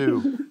things to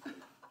do.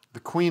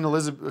 Queen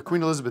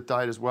Elizabeth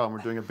died as well, and we're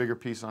doing a bigger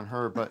piece on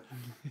her. But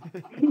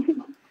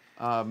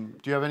do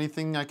you have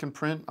anything I can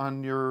print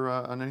on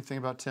on anything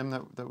about Tim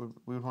that we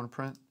would want to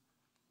print?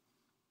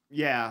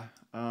 Yeah.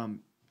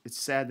 It's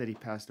sad that he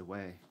passed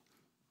away.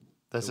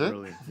 That's so it?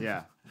 early.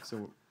 Yeah.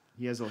 So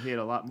he had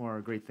a lot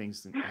more great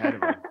things ahead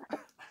of him.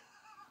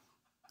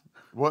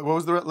 What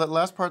was the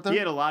last part there? He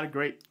had a lot of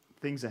great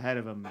things ahead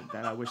of him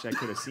that I wish I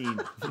could have seen.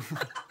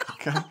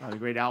 Okay. A lot of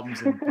great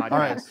albums and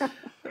podcasts. All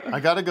right. I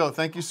got to go.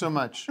 Thank you so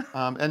much.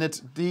 And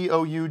it's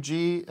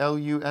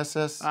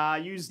DOUGLUSS.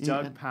 Use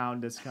Doug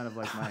Pound. That's kind of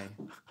like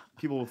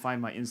people will find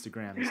my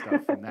Instagram and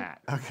stuff from that.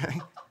 Okay.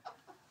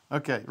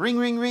 Okay. Ring,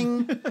 ring,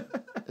 ring.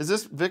 Is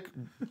this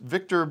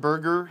Victor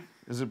Berger?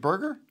 Is it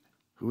Berger?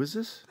 Who is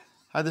this?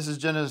 Hi, this is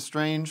Jenna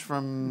Strange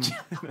from...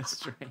 Jenna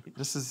Strange.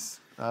 This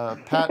is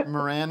Pat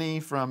Morani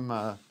from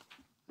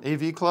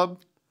AV Club.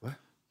 What?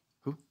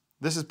 Who?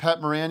 This is Pat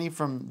Morani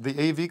from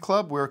the AV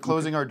Club. We're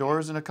closing our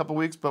doors in a couple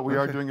weeks, but we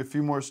are doing a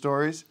few more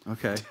stories.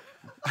 Okay.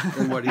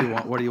 And what do you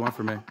want? What do you want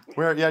from me?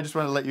 I just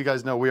want to let you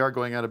guys know we are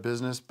going out of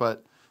business,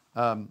 but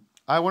I'm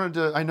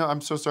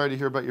so sorry to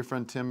hear about your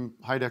friend Tim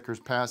Heidecker's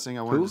passing.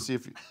 I wanted to see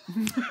if you...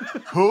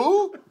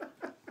 Who?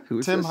 Who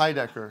is Tim this?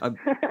 Heidecker.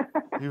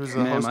 He was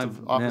a host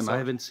of Office I Hours.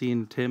 haven't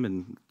seen Tim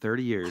in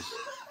 30 years.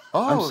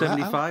 Oh, I'm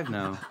 75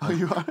 now. Oh,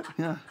 you are?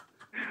 Yeah.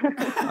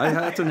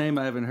 That's a name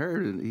I haven't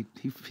heard. And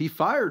he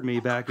fired me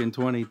back in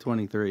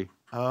 2023.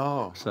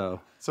 Oh.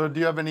 So do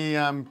you have any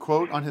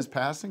quote on his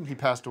passing? He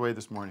passed away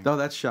this morning. Oh,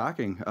 that's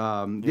shocking.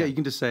 Yeah, you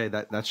can just say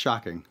that's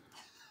shocking.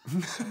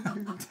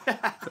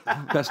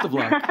 Best of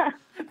luck.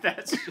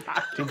 That's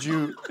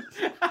shocking.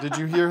 Did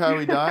you hear how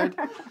he died?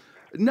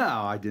 No,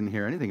 I didn't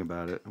hear anything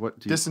about it.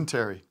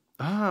 Dysentery.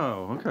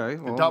 Oh, okay.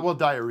 Well,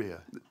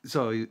 diarrhea.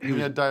 So he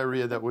had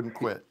diarrhea that wouldn't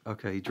quit.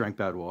 Okay, he drank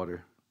bad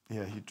water.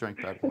 Yeah, he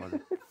drank bad water.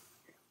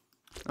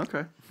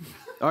 Okay.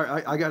 All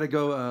right, I gotta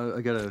go.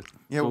 I gotta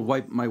go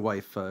wipe my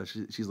wife.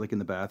 She's like in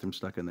the bathroom,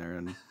 stuck in there,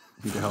 and I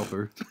need to help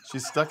her.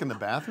 She's stuck in the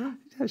bathroom?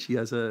 Yeah,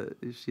 she's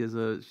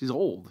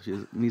old.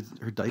 She needs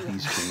her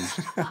diapers changed.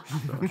 So,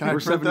 Can I we're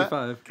print that?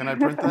 75. Can I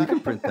print that? You can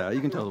print that.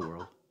 You can tell the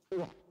world.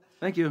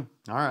 Thank you.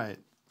 All right.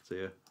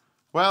 See ya.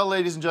 Well,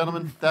 ladies and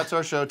gentlemen, that's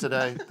our show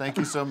today. Thank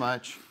you so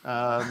much.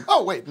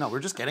 Oh, wait, no, we're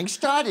just getting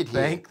started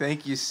here.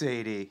 Thank you,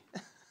 Sadie.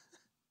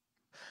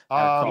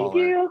 Thank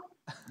you.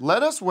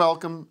 let us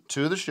welcome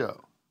to the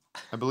show.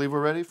 I believe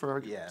we're ready for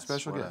our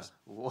special what guest.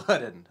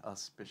 What an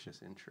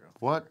auspicious intro.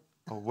 What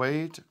a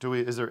way to,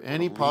 is there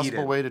any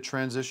possible way to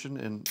transition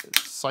in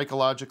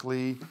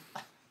psychologically,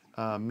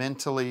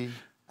 mentally,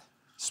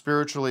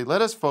 spiritually?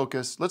 Let us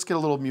focus. Let's get a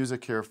little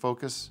music here.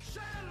 Focus.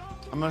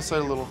 I'm going to say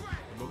a little.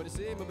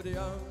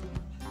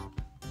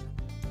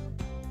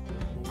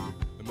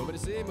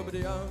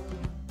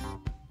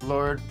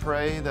 Lord,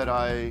 pray that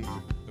I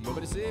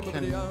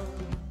can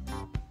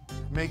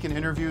make an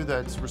interview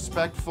that's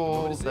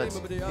respectful, that's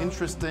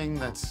interesting,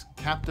 that's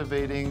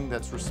captivating,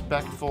 that's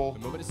respectful,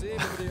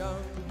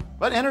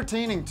 but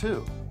entertaining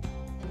too.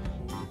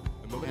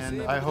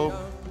 And I hope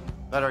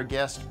that our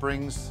guest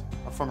brings,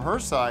 from her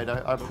side,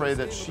 I pray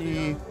that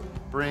she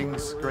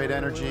brings great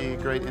energy,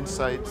 great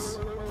insights,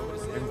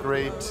 and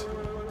great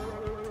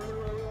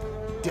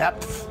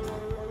depth.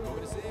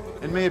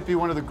 And may it be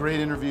one of the great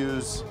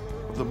interviews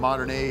of the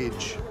modern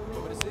age.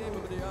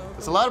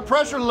 It's a lot of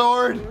pressure,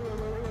 Lord.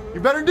 You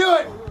better do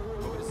it,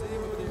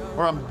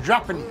 or I'm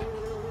dropping you.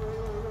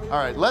 All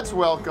right, let's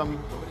welcome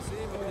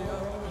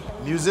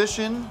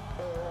musician,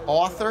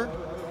 author,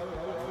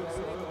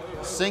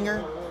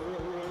 singer.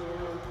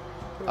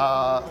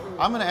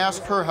 I'm going to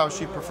ask her how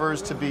she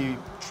prefers to be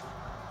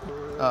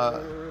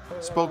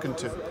spoken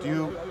to. Do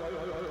you,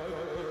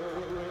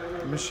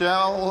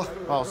 Michelle?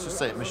 Well, let's just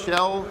say it.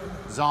 Michelle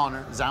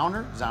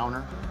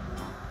Zauner,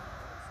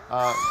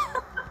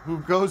 who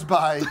goes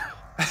by.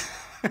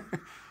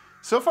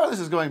 So far, this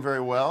is going very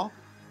well.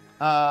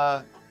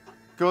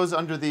 Goes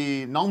under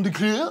the nom de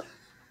plume,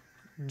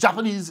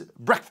 Japanese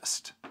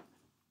breakfast.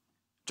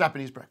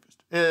 Japanese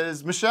breakfast.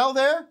 Is Michelle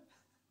there?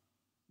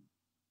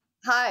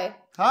 Hi.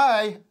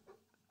 Hi.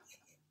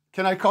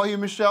 Can I call you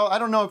Michelle? I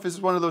don't know if this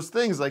is one of those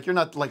things, like you're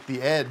not like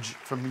the Edge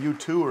from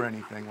U2 or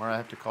anything, where I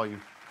have to call you.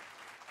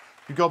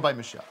 You go by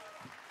Michelle.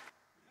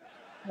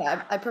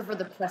 Yeah, I prefer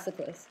the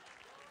precipice.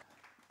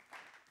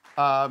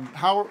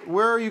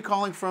 Where are you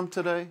calling from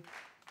today?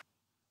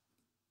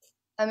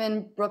 I'm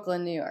in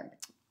Brooklyn, New York.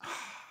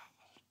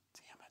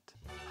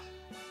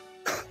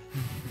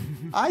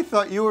 I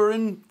thought you were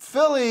in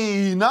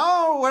Philly.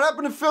 No, what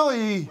happened to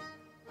Philly?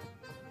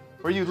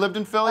 Where you lived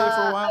in Philly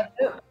for a while?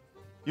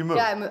 You moved?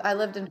 Yeah, I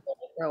lived in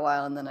Philly for a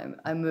while, and then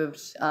I moved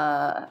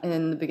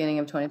in the beginning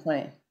of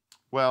 2020.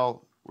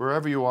 Well,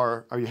 wherever you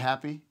are you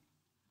happy?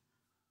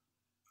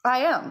 I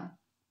am.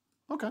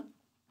 Okay.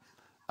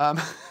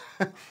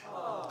 It's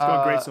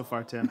going great so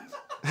far, Tim.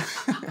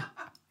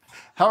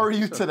 How are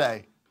you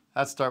today?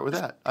 Let's start with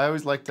that. I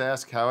always like to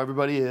ask how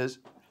everybody is.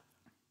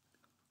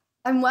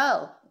 I'm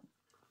well.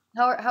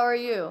 How are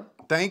you?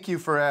 Thank you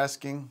for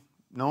asking.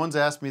 No one's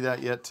asked me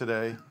that yet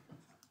today.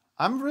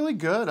 I'm really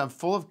good. I'm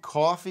full of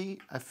coffee.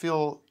 I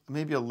feel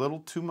maybe a little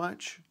too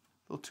much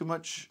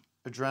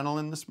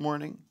adrenaline this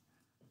morning.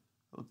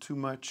 A little too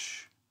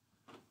much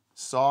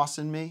sauce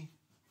in me.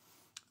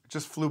 I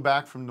just flew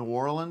back from New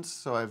Orleans,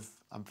 so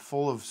I'm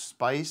full of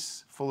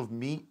spice, full of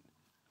meat.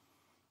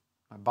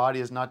 My body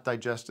has not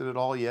digested it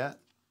all yet.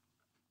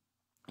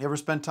 You ever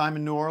spent time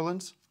in New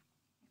Orleans?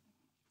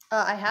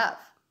 I have.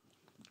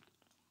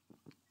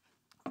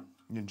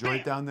 You enjoy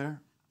it down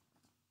there?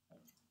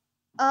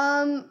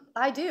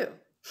 I do.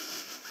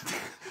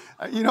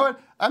 You know what?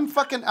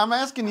 I'm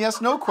asking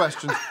yes/no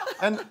questions,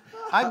 and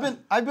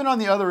I've been on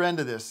the other end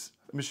of this,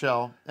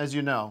 Michelle, as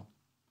you know,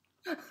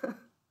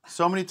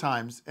 so many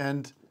times.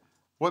 And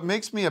what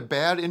makes me a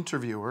bad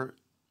interviewer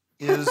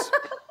is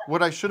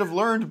what I should have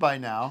learned by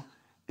now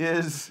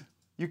is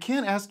you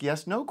can't ask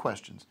yes/no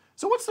questions.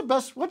 So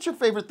what's your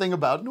favorite thing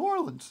about New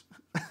Orleans?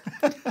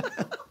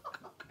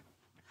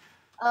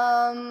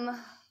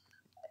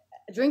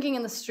 Drinking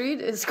in the street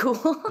is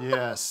cool.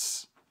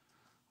 Yes.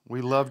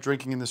 We love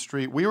drinking in the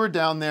street. We were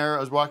down there, I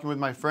was walking with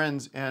my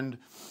friends, and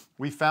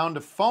we found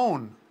a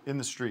phone in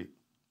the street.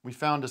 We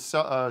found an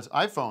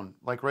iPhone,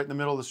 like right in the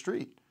middle of the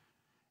street.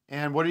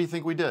 And what do you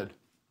think we did?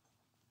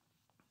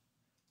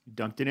 You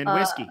dunked it in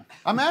whiskey.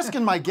 I'm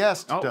asking my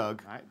guest,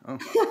 Doug.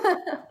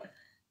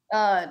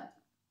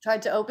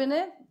 Tried to open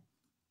it?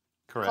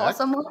 Correct. Call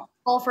someone?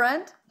 Call a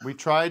friend? We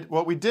tried.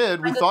 What we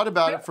did, we thought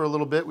about it for a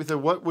little bit. We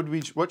thought,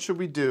 what should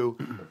we do?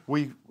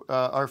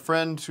 Our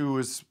friend, who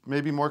is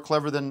maybe more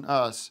clever than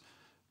us,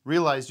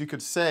 realized you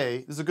could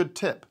say, this is a good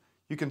tip.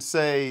 You can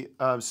say,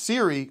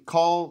 Siri,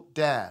 call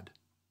Dad,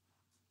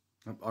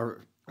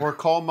 or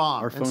call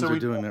Mom. Our phones are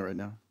doing that right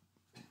now.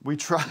 We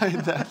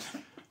tried that.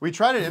 We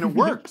tried it and it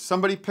worked.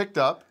 Somebody picked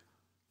up.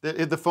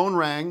 The phone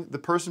rang. The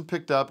person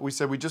picked up. We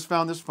said, we just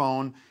found this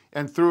phone,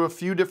 and through a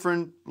few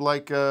different,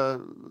 a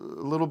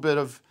little bit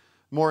of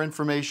more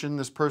information,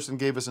 this person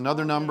gave us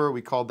another number.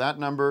 We called that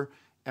number,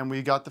 and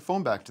we got the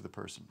phone back to the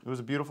person. It was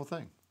a beautiful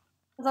thing.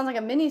 It sounds like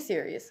a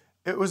mini-series.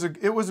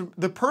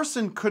 The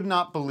person could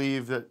not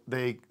believe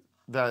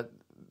that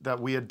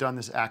we had done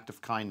this act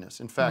of kindness.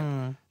 In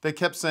fact, they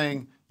kept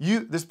saying,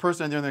 this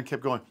person on the other end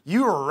kept going,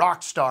 you're a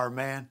rock star,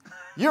 man.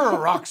 You're a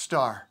rock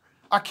star.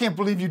 I can't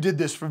believe you did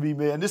this for me,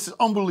 man. This is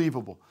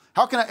unbelievable.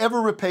 How can I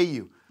ever repay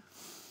you?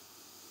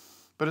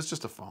 But it's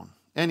just a phone.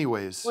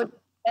 Anyways. What'd you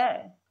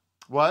say?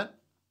 What?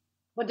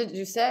 What did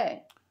you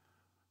say?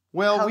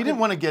 Well, we didn't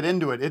want to get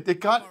into it.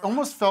 It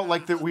almost felt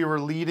like that we were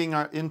leading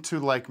into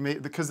like,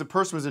 because the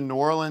person was in New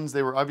Orleans.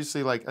 They were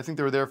obviously like, I think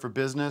they were there for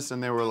business,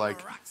 and they were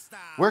like,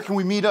 where can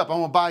we meet up? I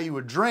want to buy you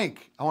a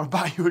drink. I want to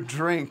buy you a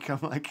drink.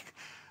 I'm like,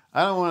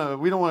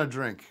 we don't want to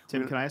drink.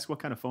 Tim, can I ask what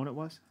kind of phone it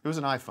was? It was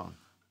an iPhone.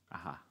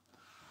 Aha.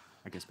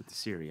 I guess with the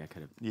Siri, I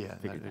could have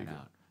figured that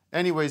out.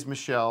 Anyways,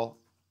 Michelle,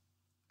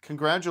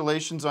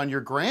 congratulations on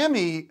your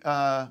Grammy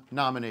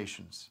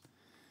nominations.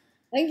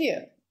 Thank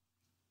you.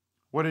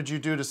 What did you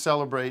do to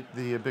celebrate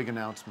the big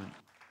announcement?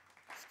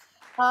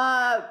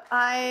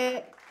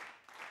 I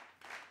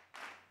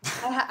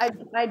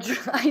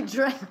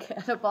drank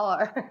at a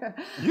bar.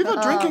 You have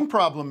a drinking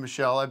problem,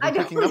 Michelle. I've been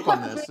picking up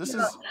on this.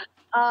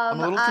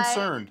 I'm a little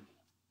concerned.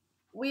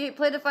 We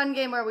played a fun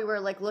game where we were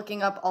like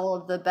looking up all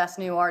of the best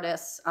new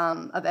artists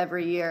of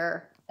every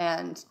year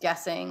and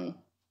guessing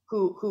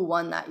who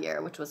won that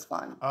year, which was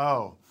fun.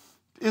 Oh,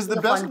 is the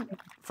best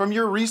from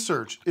your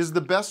research? Is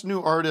the best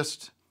new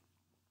artist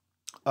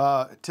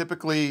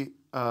typically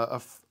a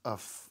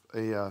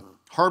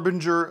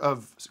harbinger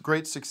of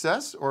great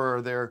success, or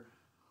are there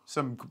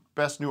some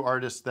best new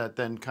artists that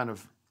then kind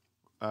of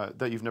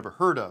that you've never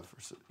heard of?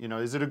 You know,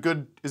 is it a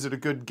good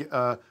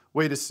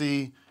way to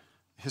see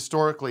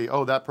historically?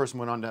 Oh, that person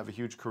went on to have a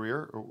huge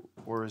career,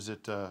 or is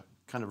it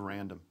kind of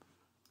random?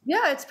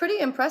 Yeah, it's pretty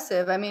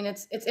impressive. I mean,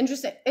 it's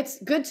interesting.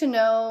 It's good to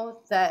know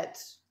that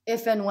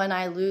if and when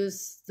I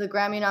lose the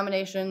Grammy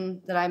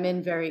nomination, that I'm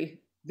in very,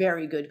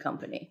 very good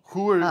company.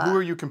 Who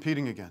are you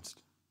competing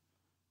against?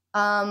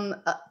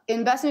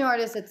 In Best New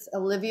Artist, it's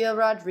Olivia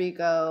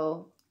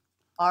Rodrigo,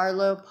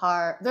 Arlo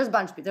Park. There's a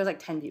bunch of people. There's like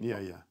 10 people.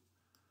 Yeah.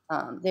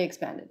 They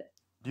expanded it.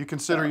 Do you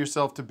consider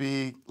yourself to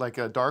be like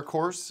a dark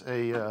horse,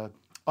 a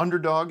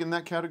underdog in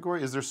that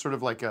category? Is there sort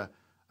of like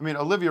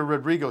Olivia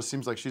Rodrigo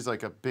seems like she's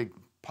like a big,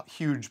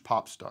 huge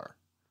pop star.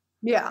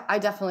 Yeah, I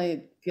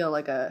definitely feel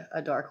like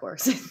a dark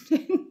horse.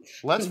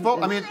 Let's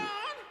vote. I mean,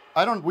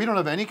 we don't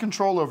have any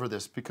control over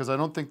this because I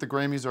don't think the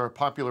Grammys are a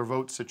popular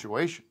vote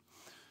situation.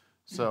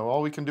 So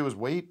all we can do is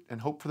wait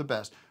and hope for the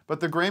best. But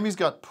the Grammys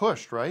got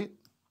pushed, right?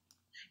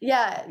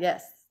 Yeah,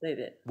 yes, they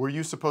did. Were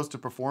you supposed to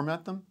perform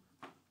at them?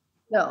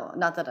 No,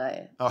 not that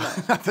I. Oh,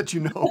 no. Not that you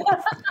know.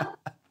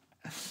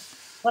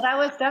 But I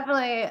was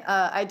definitely,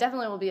 I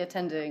definitely will be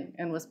attending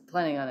and was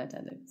planning on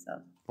attending.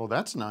 So. Well,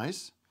 that's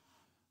nice.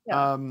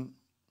 Yeah.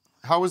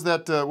 How was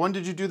that? When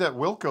did you do that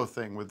Wilco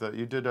thing with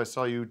the? I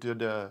saw you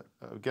did a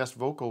guest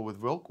vocal with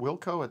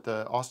Wilco at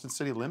the Austin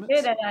City Limits. I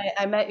did, and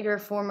I met your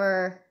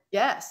former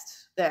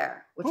guest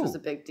there, which was a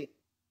big deal.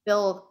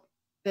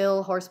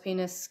 Bill Horse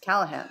Penis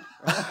Callahan.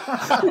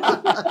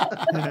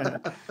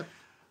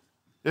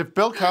 If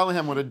Bill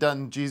Callahan would have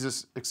done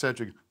Jesus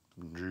Eccentric,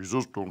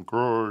 Jesus don't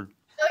cry. No,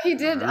 he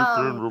did.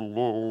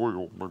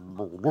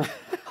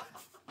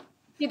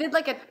 He did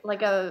like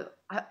a.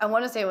 I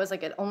want to say it was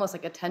like almost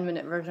like a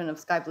 10-minute version of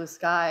Sky Blue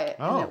Sky,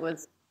 and it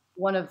was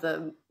one of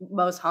the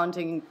most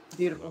haunting,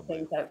 beautiful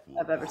things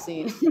I've ever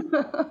seen.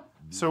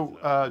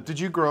 So, did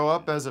you grow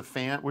up as a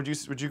fan? Would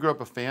you grow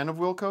up a fan of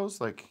Wilco's?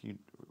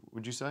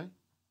 Would you say?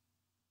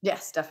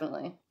 Yes,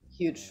 definitely.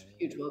 Huge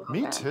Wilco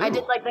Me fan. too. I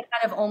did like the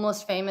kind of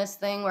almost famous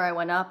thing where I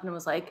went up and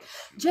was like,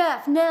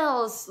 Jeff,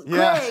 Nels,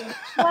 Greg,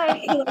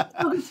 Mike, so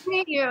good to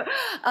meet you.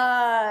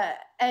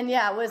 And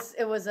yeah,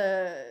 it was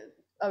a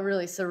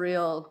really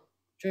surreal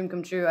dream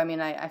come true. I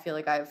mean, I feel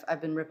like I've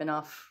been ripping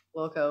off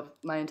Wilco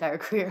my entire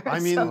career.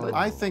 I mean,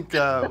 I think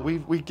we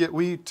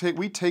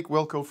take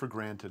Wilco for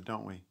granted,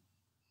 don't we?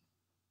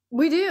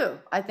 We do.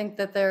 I think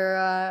that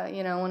they're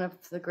one of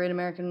the great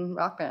American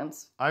rock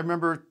bands. I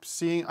remember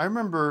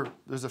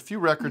there's a few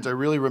records I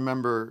really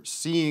remember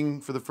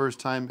seeing for the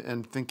first time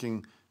and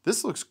thinking,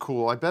 this looks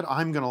cool. I bet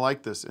I'm going to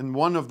like this. And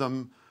one of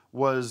them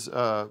was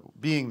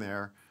Being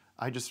There.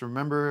 I just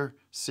remember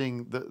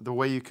seeing the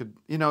way you could,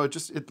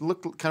 it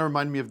looked kind of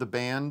reminded me of the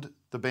band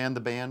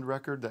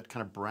record, that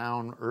kind of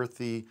brown,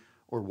 earthy,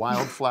 or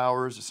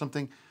Wildflowers or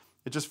something.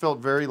 It just felt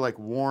very like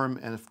warm,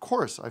 and of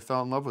course I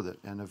fell in love with it.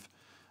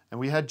 And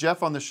we had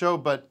Jeff on the show,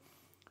 but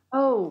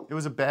it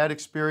was a bad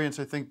experience,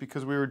 I think,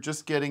 because we were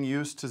just getting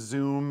used to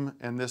Zoom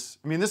and this.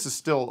 I mean, this is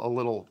still a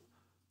little,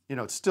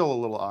 it's still a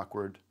little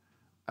awkward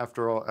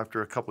after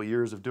a couple of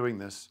years of doing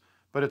this.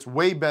 But it's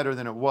way better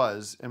than it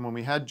was. And when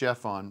we had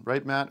Jeff on,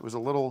 right, Matt, it was a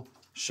little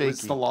shaky.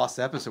 It's the lost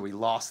episode. We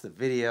lost the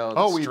video.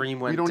 The stream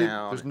went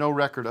down. There's no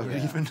record of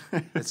it even.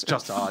 It's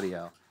just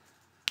audio.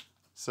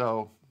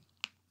 So,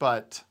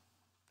 but,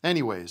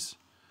 anyways,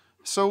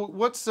 so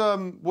what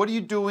are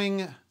you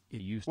doing?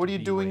 What are you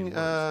doing?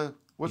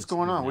 What's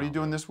going on? What are you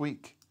doing this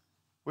week?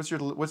 What's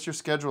your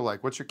schedule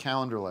like? What's your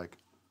calendar like?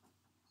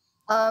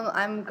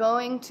 I'm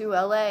going to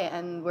LA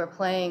and we're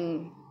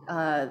playing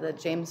the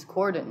James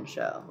Corden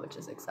show, which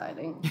is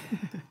exciting.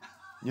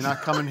 You're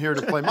not coming here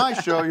to play my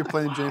show. You're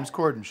playing the James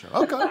Corden show.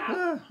 Okay.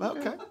 Yeah,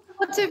 okay.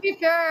 But to be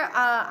fair,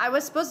 I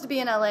was supposed to be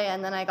in LA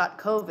and then I got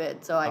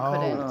COVID, so I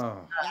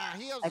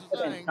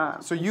couldn't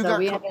come. So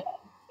we ended up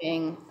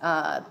being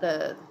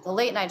the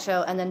late night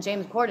show, and then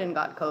James Corden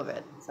got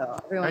COVID. So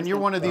and you're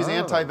one of these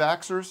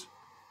anti-vaxxers?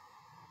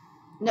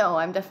 No,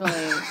 I'm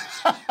definitely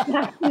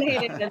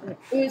vaccinated and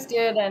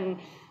boosted and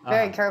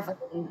very careful.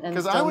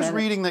 Because I was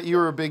reading that you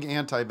were a big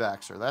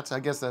anti-vaxxer. I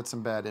guess that's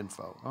some bad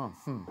info. Oh,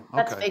 okay.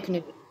 That's fake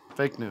news.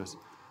 Fake news.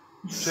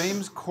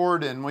 James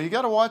Corden. Well, you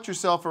got to watch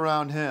yourself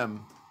around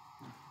him.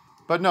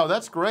 But no,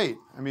 that's great.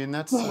 I mean,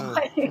 that's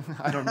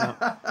I don't know.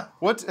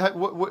 What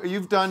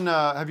you've done?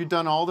 Have you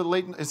done all the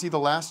late? Is he the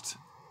last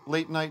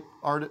late night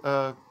art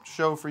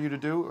show for you to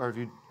do, or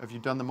have you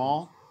done them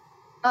all?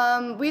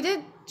 We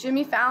did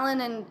Jimmy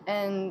Fallon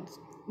and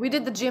we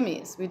did the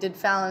Jimmys. We did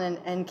Fallon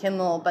and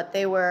Kimmel, but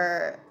it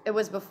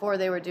was before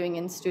they were doing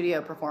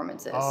in-studio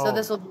performances. Oh. So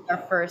this will be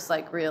our first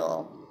like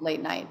real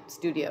late night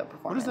studio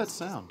performance. What does that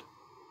sound?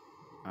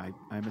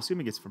 I'm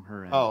assuming it's from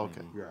her end. Oh,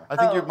 okay. I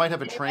think you might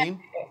have a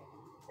train.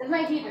 It's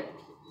my teacher.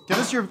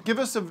 Give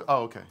us a.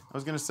 Oh, okay. I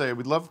was gonna say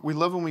we love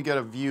when we get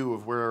a view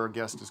of where our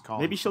guest is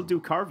calling. Maybe she'll do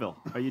Carville.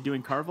 Are you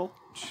doing Carville?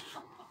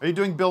 Are you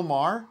doing Bill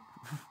Maher?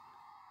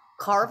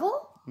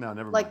 Carvel? No,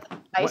 never mind. Like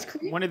ice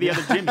cream? One of the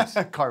other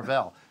Jimmys.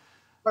 Carvel.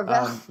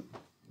 Carvel.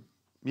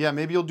 Yeah,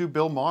 maybe you'll do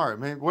Bill Maher.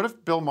 What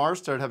if Bill Maher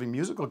started having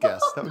musical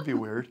guests? That would be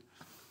weird.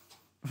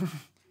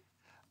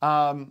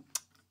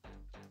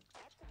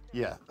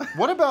 Yeah.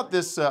 What about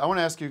this? I want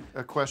to ask you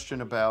a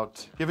question about.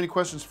 Do you have any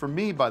questions for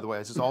me, by the way?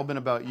 This has all been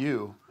about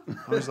you. I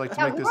always like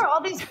to make this. Who are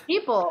all these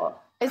people?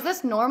 Is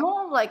this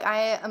normal? Like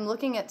I'm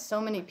looking at so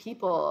many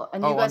people,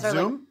 and you guys on are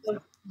Zoom? like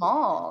so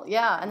small.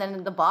 Yeah, and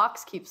then the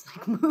box keeps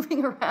like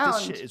moving around.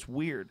 This shit is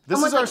weird.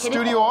 This is our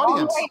studio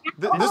audience.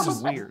 This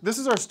is weird. This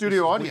is our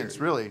studio audience,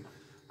 really.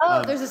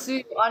 Oh, there's a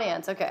studio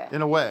audience. Okay.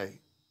 In a way,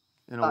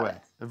 a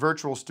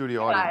virtual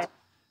studio audience,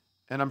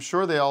 and I'm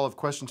sure they all have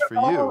questions for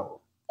you.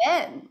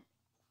 Men.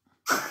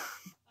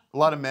 A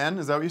lot of men.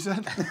 Is that what you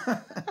said?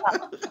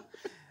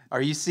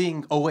 Are you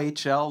seeing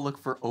OHL? Look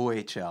for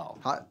OHL.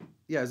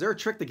 Yeah, is there a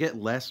trick to get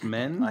less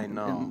men? I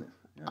know.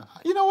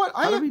 You know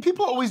what?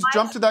 People always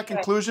jump to that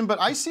conclusion, but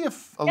I see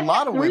a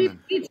lot of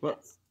women.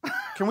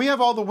 Can we have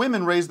all the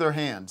women raise their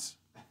hands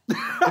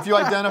if you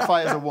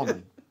identify as a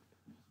woman?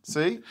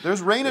 See?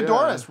 There's Raina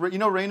Doris. You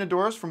know Raina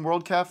Doris from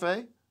World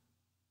Cafe?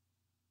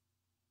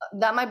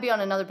 That might be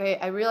on another page.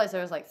 I realized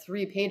there was like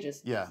 3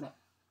 pages. Yeah.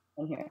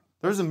 In here.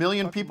 There's 1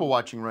 million people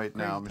watching right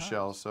now,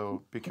 Michelle,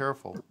 so be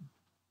careful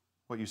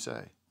what you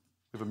say.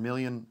 We have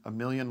a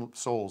million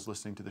souls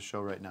listening to the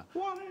show right now.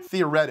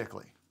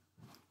 Theoretically.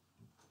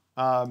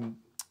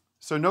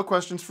 So no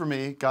questions for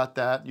me. Got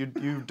that.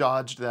 You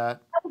dodged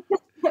that.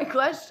 My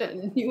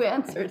question. You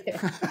answered it.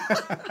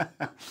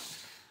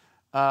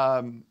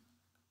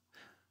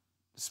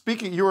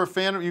 Speaking, you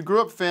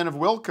grew up fan of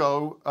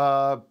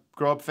Wilco.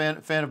 Grow up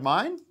fan of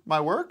mine?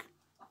 My work?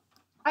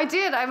 I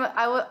did.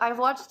 I've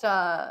watched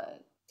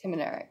Tim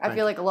and Eric. I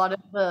feel like a lot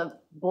of the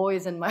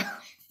boys in my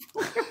life.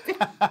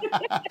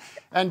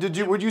 And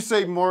would you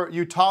say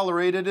you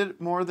tolerated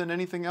it more than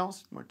anything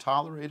else? More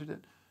tolerated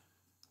it?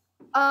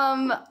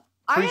 I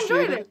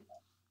enjoyed it.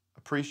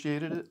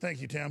 Appreciated it? Thank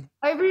you, Tim.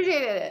 I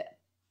appreciated it.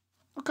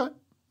 Okay.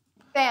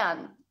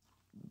 Fan.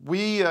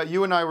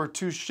 You and I were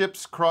 2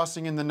 ships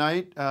crossing in the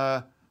night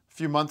a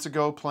few months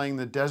ago playing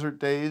the Desert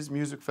Days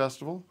Music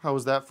Festival. How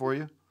was that for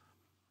you?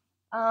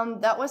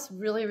 That was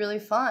really, really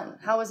fun.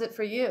 How was it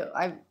for you?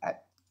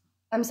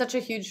 I'm such a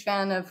huge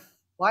fan of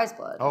Wise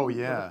Blood. Oh,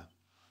 yeah.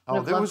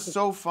 Oh, that was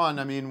so fun.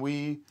 I mean,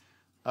 we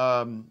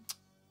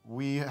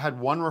had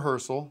one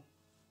rehearsal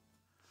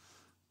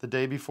the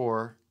day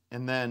before,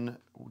 and then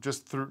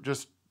just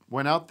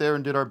went out there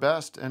and did our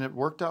best, and it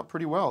worked out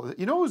pretty well.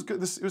 You know, it was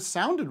good. It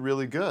sounded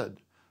really good.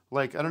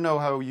 Like, I don't know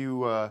how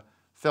you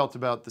felt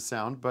about the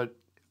sound, but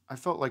I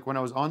felt like when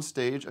I was on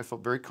stage, I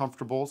felt very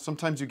comfortable.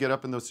 Sometimes you get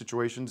up in those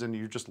situations and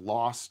you're just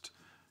lost.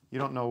 You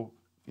don't know,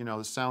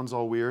 the sound's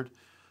all weird.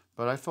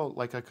 But I felt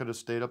like I could have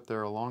stayed up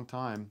there a long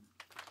time.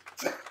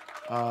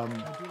 I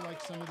do like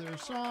some of their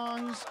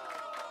songs.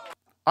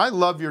 I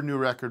love your new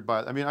record,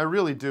 I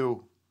really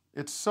do.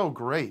 It's so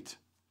great.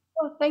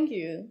 Oh, thank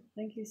you.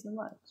 Thank you so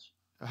much.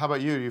 How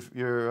about you?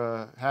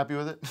 You're happy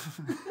with it?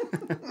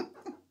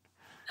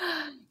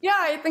 Yeah,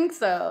 I think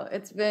so.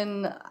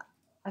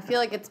 I feel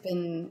like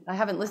I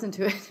haven't listened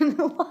to it in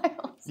a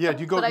while. So, yeah,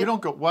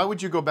 why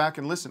would you go back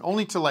and listen?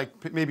 Only to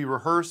maybe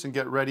rehearse and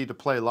get ready to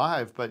play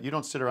live, but you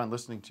don't sit around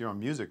listening to your own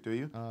music, do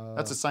you?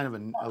 That's a sign of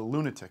a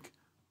lunatic.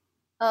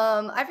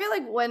 I feel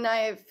like when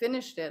I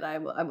finished it, I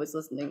was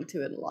listening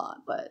to it a lot,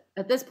 but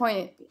at this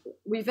point,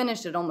 we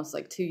finished it almost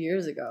like 2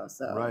 years ago,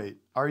 so. Right.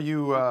 Are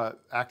you,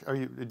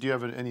 do you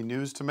have any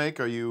news to make?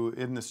 Are you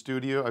in the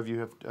studio? Have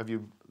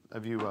you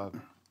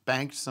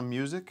banked some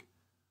music?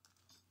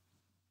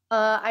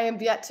 I am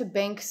yet to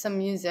bank some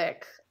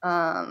music.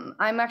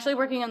 I'm actually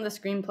working on the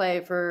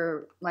screenplay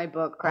for my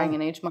book, Crying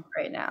in H Month,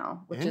 right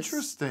now. Which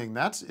Interesting.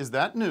 Is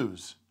that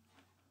news?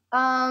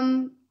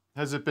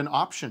 Has it been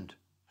optioned?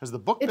 Has the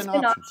book been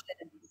optioned?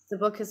 The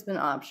book has been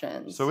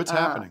optioned. So it's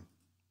happening.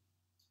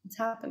 It's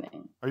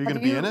happening. Are you going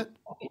to be in it?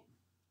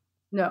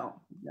 No.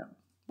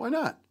 Why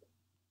not?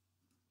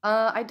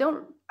 I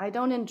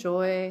don't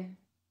enjoy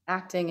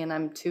acting, and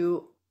I'm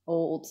too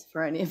old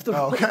for any of the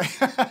roles.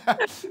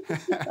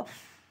 Okay.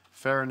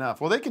 Fair enough.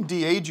 Well, they can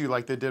de-age you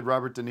like they did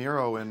Robert De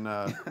Niro in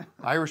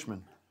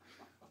Irishman.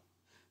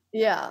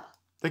 Yeah.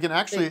 They can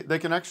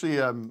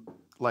actually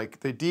like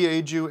they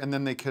de-age you, and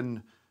then they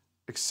can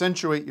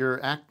accentuate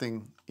your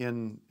acting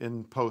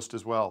in post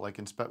as well, like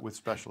with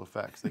special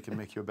effects. They can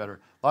make you better.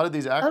 A lot of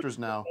these actors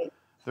now,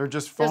 they're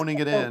just phoning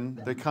it in.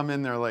 They come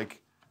in, they're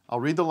like, I'll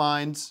read the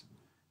lines,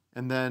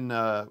 and then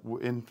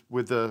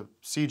with the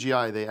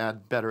CGI, they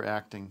add better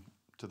acting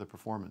to the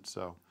performance.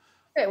 So.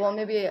 Okay, well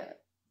maybe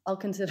I'll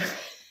consider it.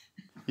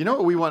 You know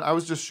what we want? I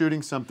was just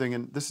shooting something,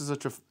 and this is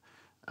such a,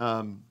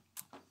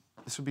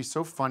 this would be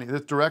so funny. The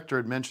director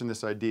had mentioned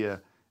this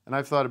idea, and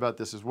I've thought about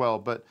this as well.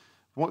 But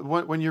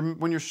when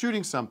you're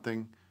shooting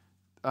something,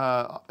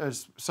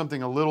 as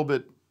something a little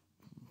bit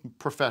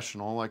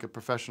professional, like a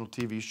professional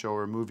TV show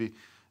or a movie,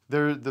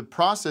 the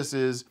process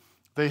is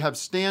they have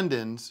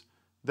stand-ins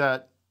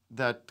that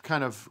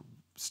kind of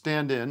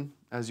stand in,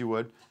 as you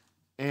would,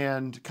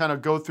 and kind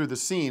of go through the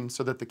scene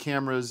so that the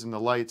cameras and the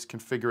lights can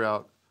figure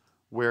out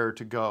where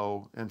to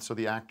go, and so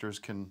the actors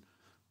can,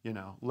 you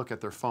know, look at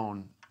their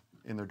phone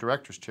in their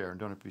director's chair and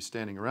don't have to be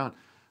standing around.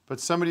 But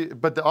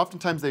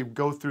oftentimes they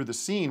go through the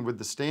scene with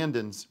the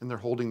stand-ins and they're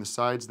holding the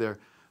sides there.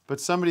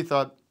 But somebody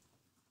thought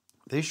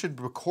they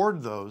should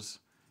record those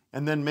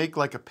and then make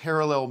like a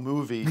parallel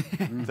movie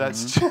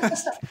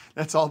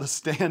that's all the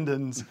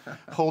stand-ins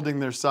holding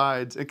their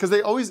sides, because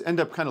they always end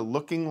up kind of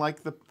looking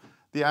like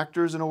the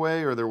actors in a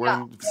way, or they're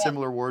wearing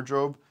similar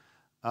wardrobe.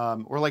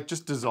 Or like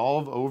just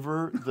dissolve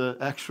over the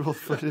actual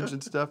footage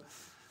and stuff.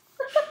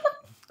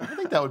 I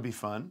think that would be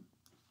fun.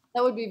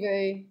 That would be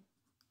very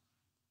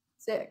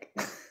sick.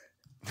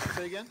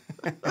 Say again?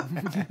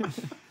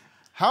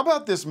 How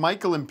about this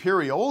Michael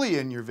Imperioli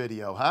in your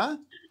video, huh?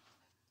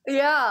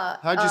 Yeah.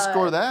 How'd you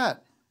score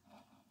that?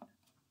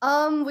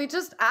 We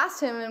just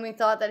asked him, and we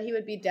thought that he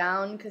would be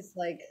down because,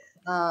 like,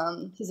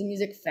 he's a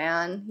music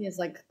fan. He has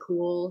like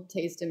cool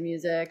taste in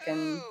music,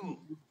 and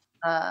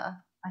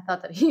I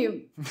thought that he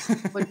would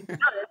be down,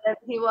 and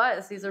he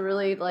was. He's a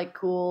really like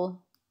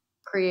cool,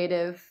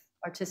 creative,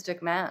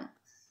 artistic man.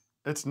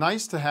 It's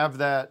nice to have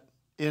that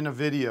in a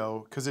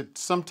video, because it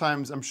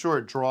sometimes, I'm sure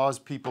it draws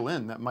people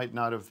in that might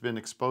not have been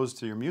exposed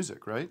to your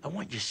music, right? I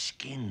want your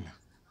skin.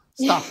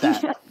 Stop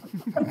that.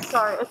 I'm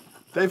sorry.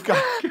 They've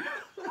got,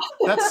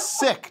 that's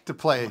sick to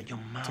play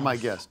to my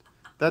guest.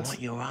 That's, I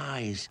want your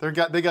eyes.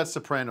 They got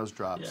Sopranos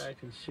drops. Yeah, I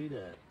can see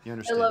that. You I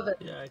understand? love it.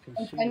 Yeah, I can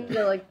I'm see trying that.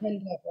 to like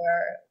pinpoint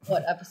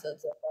what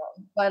episodes they're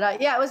from.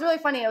 But yeah, it was really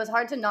funny. It was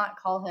hard to not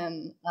call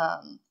him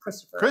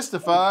Christopher.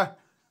 Christopher,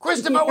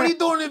 what are you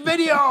doing in the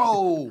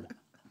video?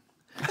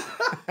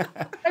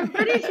 I'm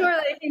pretty sure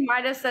that he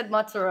might have said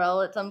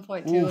mozzarella at some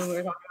point too when we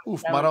were talking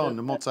about Marron,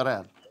 the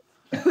mozzarella.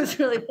 It was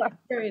really hard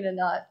for me to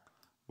not.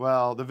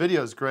 Well, the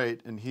video is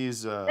great, and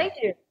he's Thank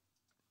you.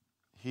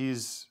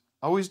 He's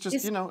always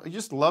just, you know, I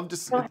just love to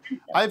see.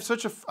 I have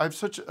such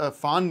a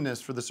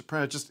fondness for The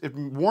Sopranos. It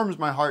warms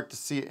my heart to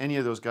see any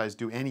of those guys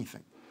do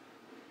anything.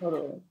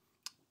 Totally.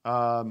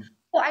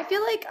 Well, I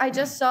feel like I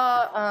just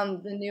saw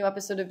the new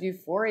episode of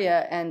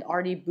Euphoria, and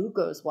Artie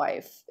Bucco's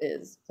wife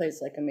plays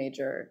like a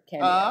major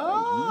cameo.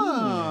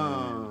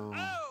 Oh.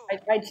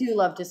 I too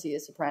love to see The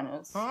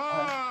Sopranos.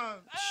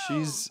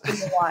 She's in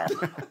a while.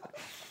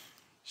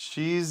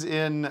 She's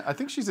in. I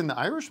think she's in The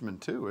Irishman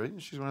too, right?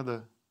 She's one of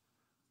the.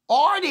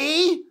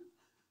 Artie.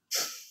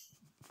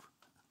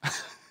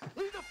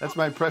 That's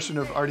my impression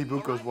of Artie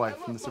Bucco's wife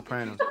from The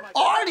Sopranos.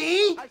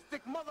 Artie!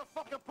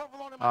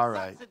 All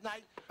right.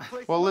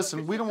 Well,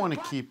 listen, we don't want to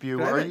keep you.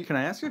 Can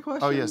I ask you a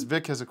question? Oh, yes.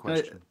 Vic has a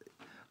question.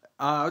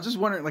 I was just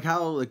wondering, like,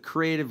 how like,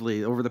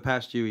 creatively, over the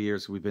past few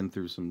years, we've been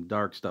through some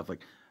dark stuff.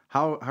 Like,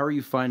 how are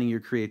you finding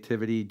your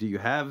creativity? Do you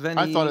have any?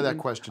 I thought of that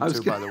question,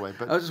 too, by the way.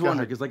 But I was just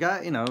wondering, because, like,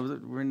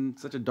 we're in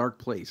such a dark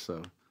place, so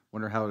I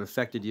wonder how it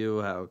affected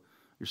you, how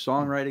your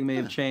songwriting may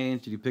have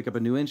changed. Did you pick up a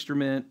new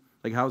instrument?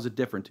 Like, how is it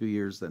different 2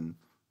 years than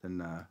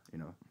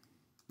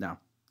now?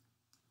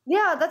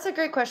 Yeah, that's a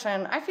great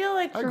question. I feel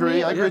like I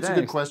agree. It's a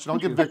good question. I'll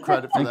give Vic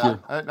credit for that.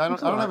 I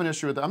don't have an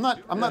issue with that.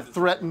 I'm not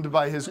threatened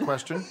by his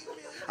question.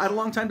 I had a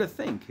long time to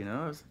think.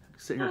 I was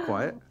sitting here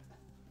quiet.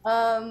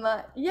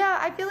 Yeah,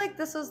 I feel like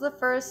this was the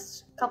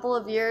first couple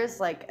of years,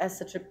 like as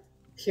such a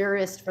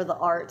purist for the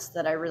arts,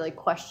 that I really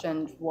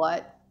questioned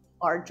what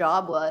our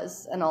job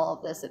was and all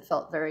of this. It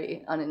felt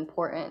very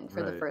unimportant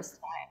for the first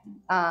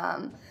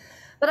time.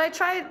 But I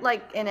tried,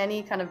 like in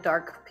any kind of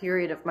dark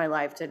period of my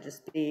life, to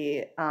just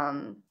be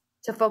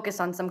to focus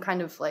on some kind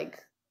of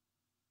like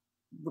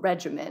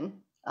regimen,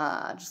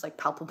 just like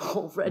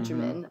palpable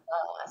regimen.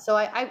 So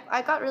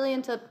I got really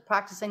into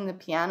practicing the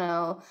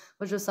piano,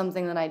 which was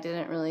something that I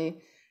didn't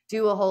really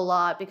do a whole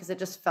lot, because it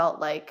just felt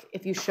like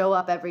if you show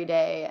up every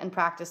day and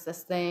practice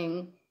this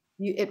thing,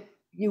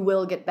 you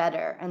will get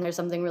better. And there's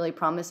something really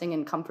promising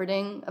and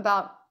comforting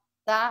about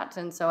that.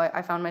 And so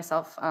I found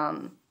myself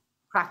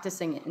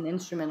practicing an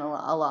instrument a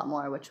lot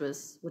more, which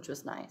was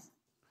nice.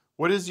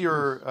 What is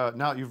your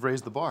now? You've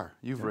raised the bar.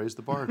 You've raised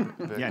the bar.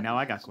 Vic. Yeah, now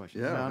I got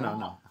questions. Yeah.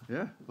 No.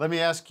 Yeah. Let me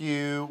ask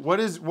you.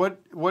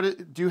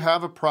 Do you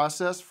have a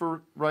process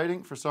for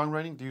writing, for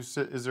songwriting?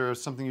 Is there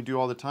something you do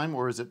all the time,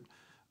 or is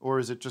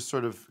it just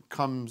sort of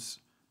comes,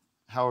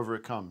 however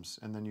it comes,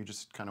 and then you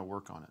just kind of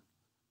work on it?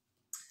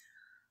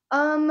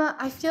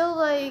 I feel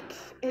like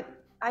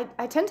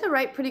I tend to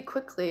write pretty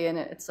quickly, and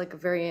it's like a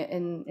very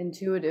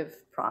intuitive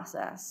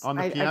process. On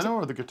the piano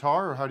or the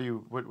guitar, or how do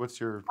you? What's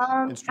your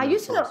instrument? I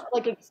used to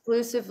like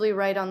exclusively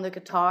write on the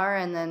guitar,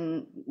 and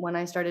then when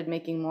I started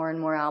making more and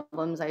more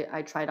albums,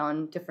 I tried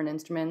on different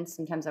instruments.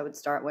 Sometimes I would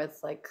start with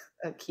like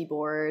a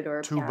keyboard or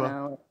a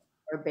piano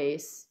or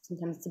bass.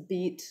 Sometimes it's a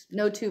beat.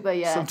 No tuba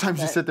yet. Sometimes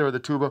you sit there with a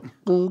tuba.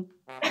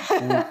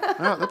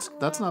 Yeah,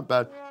 that's not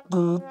bad.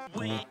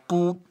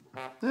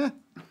 Eh.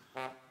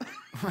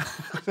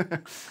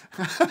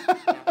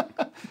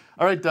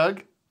 All right,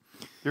 Doug,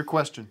 your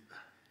question.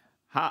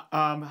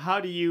 How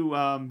do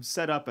you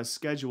set up a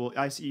schedule?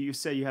 I see you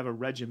say you have a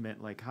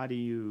regiment. Like, how do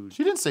you?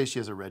 She didn't say she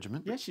has a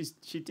regiment. Yeah,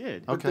 she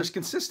did. But there's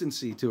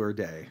consistency to her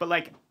day. But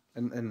like,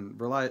 and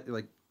rely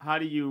like. How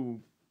do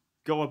you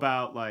go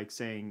about like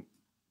saying,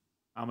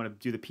 I'm gonna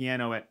do the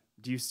piano at?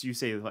 Do you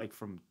say like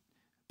from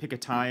pick a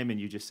time and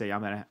you just say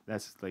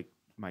that's like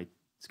my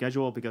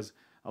schedule? Because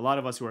a lot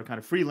of us who are kind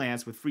of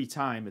freelance with free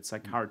time, it's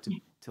like hard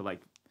to like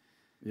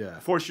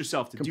force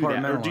yourself to do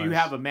that. Or do you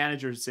have a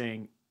manager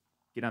saying,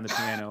 get on the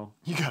piano?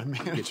 You got a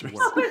manager. Get to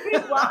work.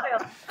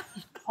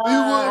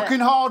 You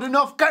working hard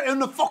enough? Get on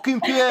the fucking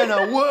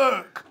piano.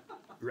 Work.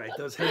 Write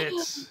those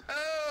hits.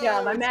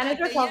 Yeah, my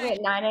manager calls me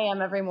at 9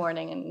 a.m. every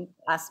morning and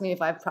asks me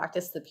if I've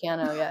practiced the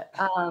piano yet.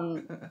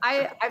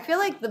 I feel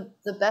like the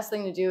best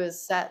thing to do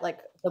is set like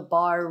the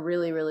bar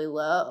really, really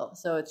low.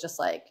 So it's just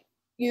like,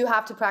 you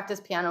have to practice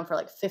piano for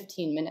like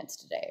 15 minutes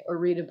today, or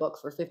read a book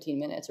for 15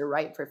 minutes, or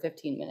write for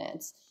 15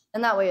 minutes.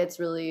 And that way it's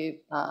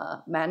really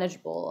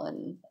manageable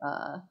and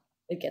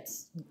it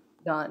gets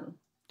done.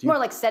 It's more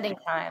like setting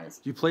times.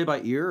 Do you play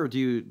by ear, or do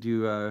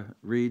you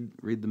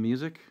read the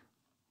music?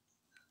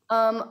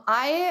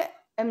 I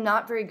am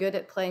not very good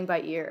at playing by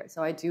ear,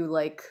 so I do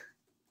like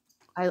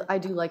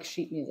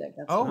sheet music.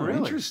 That's really?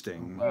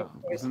 Interesting. Wow.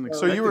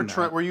 So you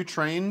were you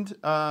trained?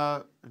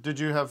 Did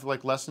you have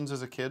like lessons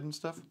as a kid and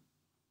stuff?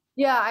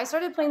 Yeah, I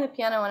started playing the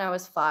piano when I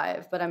was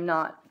 5, but I'm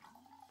not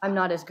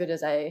as good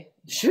as I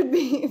should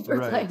be for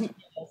playing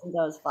piano since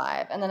I was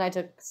 5. And then I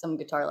took some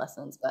guitar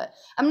lessons, but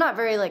I'm not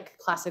very like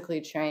classically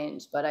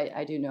trained, but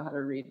I do know how to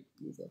read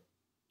music.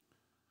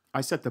 I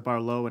set the bar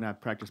low and I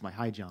practice my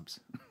high jumps.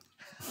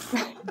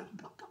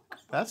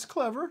 That's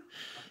clever.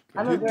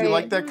 Do you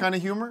like that kind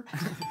of humor?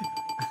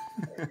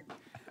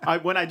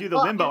 When I do the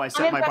limbo, I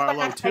set my bar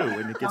low too,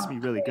 and it gets me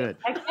really good.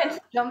 I can't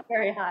jump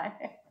very high.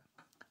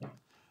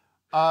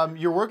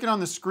 You're working on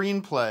the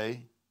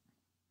screenplay.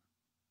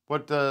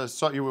 What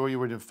you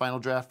were doing? Final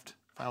draft.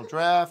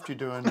 You're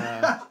doing.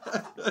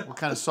 What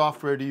kind of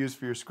software do you use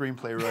for your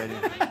screenplay writing?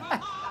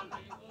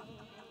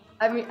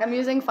 I'm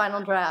using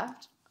Final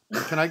Draft.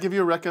 Can I give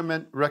you a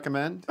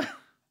recommend?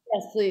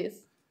 Yes,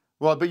 please.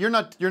 Well, but you're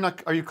not.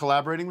 Are you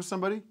collaborating with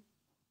somebody?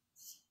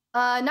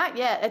 Not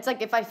yet. It's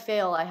like if I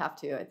fail, I have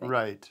to, I think.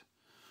 Right.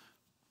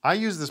 I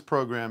use this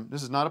program.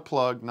 This is not a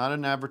plug, not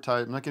an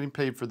advertisement. I'm not getting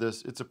paid for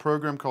this. It's a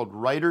program called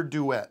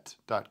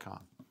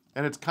writerduet.com.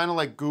 And it's kind of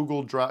like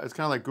Google Drive. It's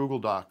kind of like Google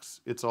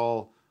Docs. It's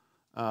all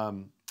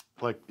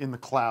like in the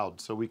cloud,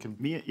 so we can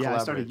I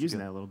started using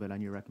that a little bit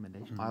on your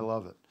recommendation. I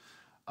love it.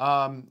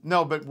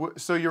 No,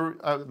 but so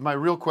my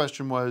real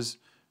question was,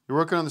 you're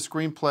working on the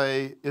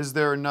screenplay. Is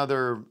there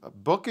another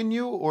book in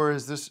you, or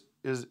is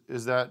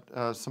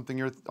that something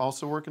you're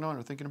also working on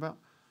or thinking about?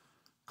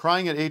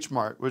 Crying at H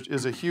Mart, which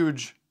is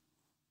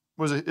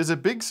is a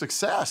big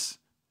success.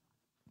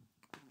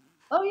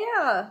 Oh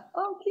yeah.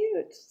 Oh,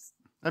 cute.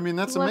 I mean,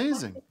 that's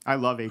amazing. I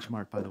love H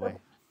Mart, by the way.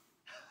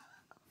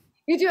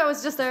 Me too. I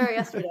was just there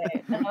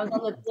yesterday, and I was on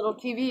the little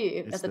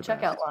TV at the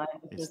checkout line,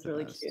 which was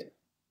really cute.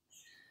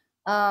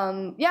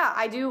 Yeah,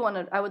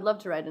 I would love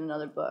to write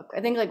another book.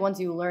 I think like once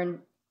you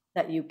learn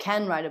that you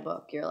can write a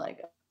book, you're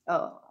like,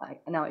 oh,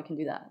 now I can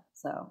do that.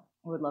 So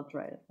I would love to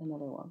write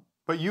another one.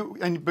 But you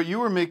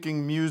were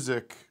making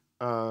music.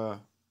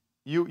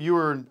 You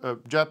were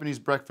Japanese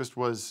Breakfast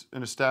was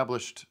an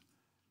established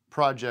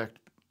project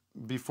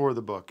before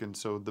the book, and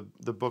so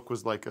the book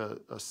was like a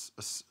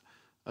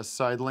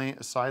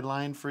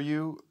sideline for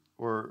you,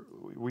 or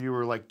you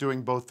were like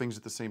doing both things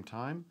at the same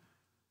time?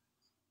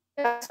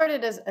 Yeah, I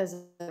started as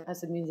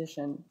a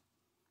musician,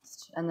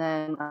 and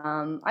then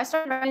I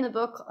started writing the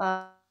book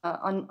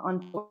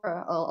on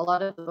tour. A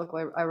lot of the book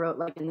I wrote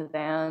like in the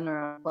van or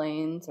on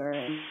planes or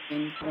in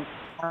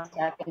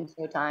tech and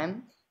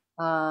showtime.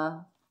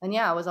 And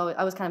yeah, I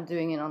was kind of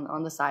doing it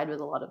on the side with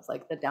a lot of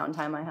like the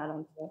downtime I had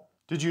on tour.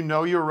 Did you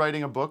know you were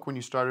writing a book when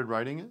you started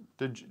writing it?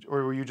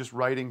 Or were you just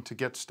writing to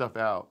get stuff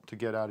out, to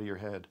get out of your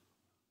head?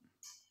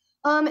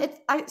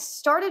 I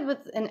started with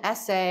an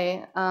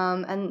essay,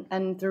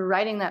 and through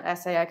writing that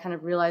essay, I kind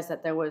of realized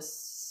that there was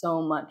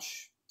so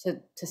much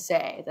to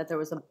say, that there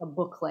was a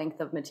book length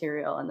of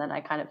material, and then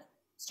I kind of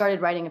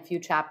started writing a few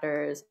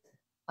chapters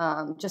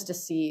just to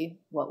see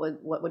what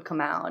would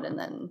come out, and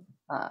then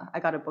I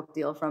got a book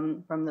deal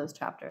from those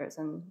chapters.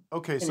 And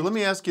okay, so let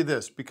me ask you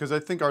this, because I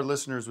think our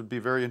listeners would be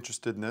very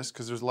interested in this,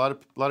 because there's a lot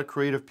of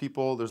creative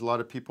people. There's a lot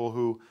of people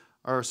who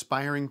are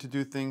aspiring to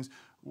do things.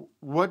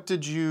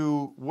 Did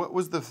you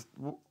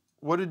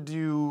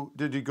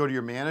go to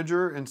your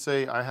manager and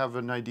say, I have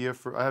an idea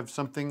I have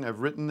something, I've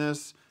written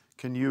this,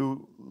 can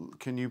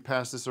you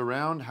pass this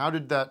around? How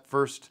did that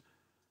first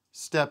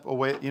step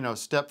away,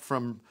 step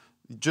from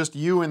just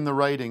you in the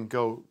writing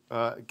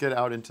get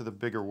out into the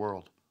bigger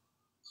world?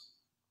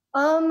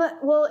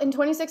 Well, in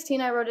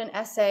 2016, I wrote an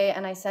essay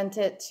and I sent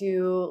it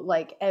to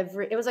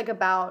it was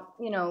about,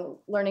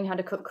 learning how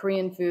to cook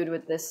Korean food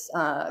with this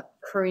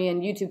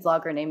Korean YouTube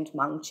vlogger named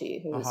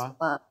Mangchi, who was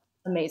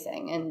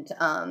amazing. And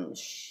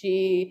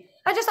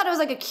I just thought it was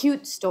like a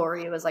cute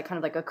story. It was like kind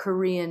of like a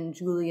Korean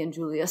Julie and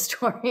Julia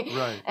story.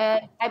 Right.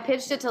 And I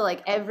pitched it to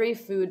like every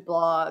food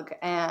blog,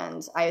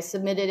 and I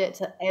submitted it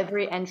to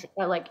every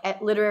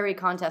literary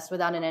contest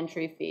without an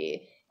entry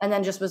fee. And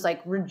then just was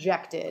like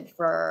rejected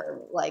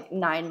for like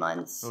 9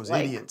 months. Those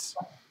idiots.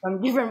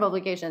 From different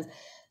publications.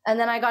 And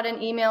then I got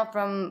an email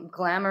from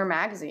Glamour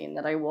magazine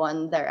that I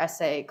won their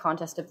essay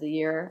contest of the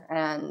year.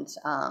 And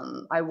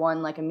I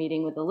won like a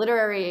meeting with a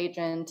literary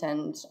agent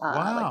and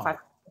like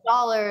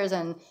 $500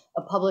 and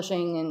a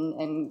publishing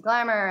in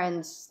Glamour.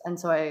 And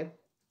so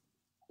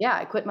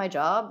I quit my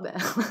job.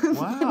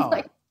 Wow.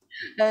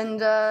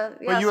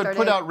 Well, you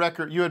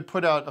had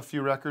put out a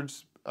few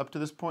records up to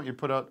this point. You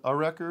put out a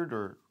record,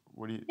 or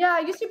what do you? Yeah,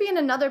 I used to be in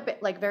another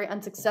very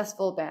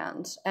unsuccessful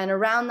band, and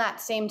around that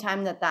same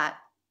time that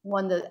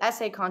won the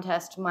essay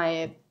contest,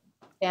 my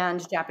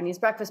band Japanese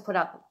Breakfast put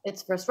out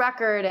its first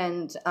record,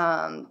 and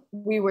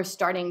we were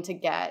starting to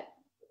get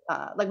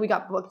we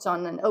got booked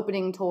on an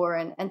opening tour,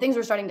 and things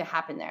were starting to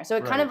happen there. So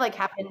it kind of like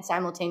happened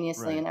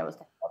simultaneously, and I was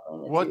kind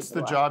of What's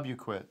the job you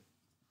quit?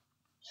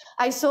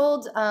 I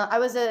sold. I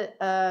was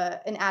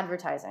in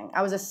advertising.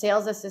 I was a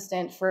sales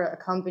assistant for a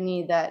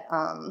company that.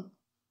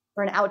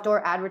 For an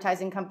outdoor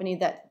advertising company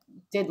that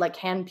did like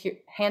hand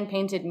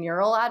painted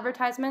mural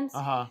advertisements.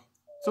 So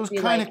it was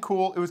kind of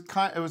cool. It was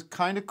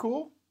kind of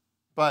cool,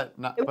 but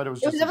not. But it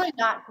was just. It was definitely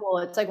not cool.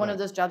 It's like one of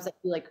those jobs that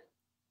you like,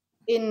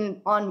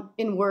 in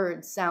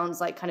words sounds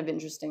like kind of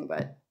interesting,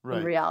 but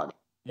in reality,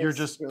 you're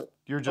just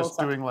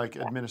doing like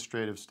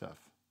administrative stuff.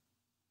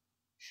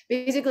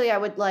 Basically, I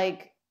would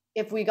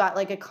if we got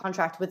like a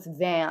contract with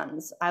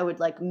Vans, I would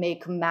like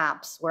make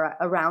maps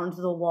around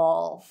the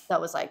wall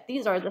that was like,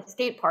 these are the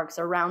skate parks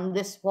around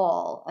this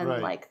wall, and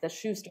like the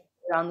shoe store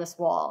around this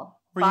wall,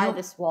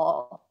 this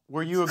wall.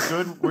 Were you a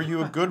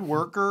good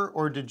worker,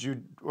 or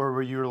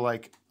were you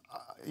like,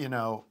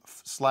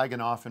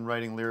 slagging off and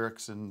writing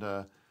lyrics and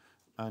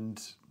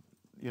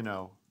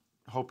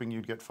hoping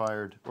you'd get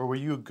fired, or were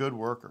you a good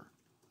worker?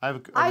 I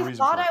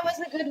thought I was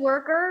a good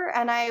worker,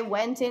 and I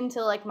went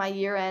into like my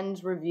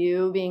year-end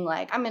review being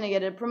like, I'm gonna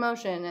get a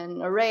promotion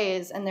and a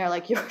raise, and they're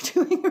like, you're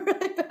doing a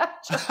really bad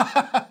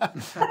job.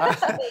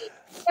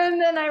 And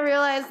then I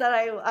realized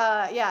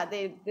that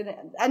they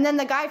didn't. And then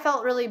the guy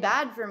felt really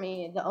bad for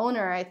me, the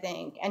owner, I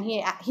think, and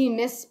he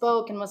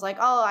misspoke and was like,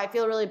 oh, I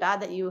feel really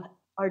bad that you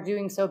are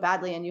doing so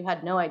badly and you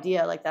had no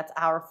idea, like that's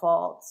our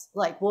fault.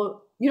 Like,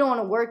 well, you don't want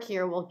to work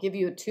here, we'll give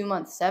you a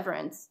 2-month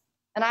severance.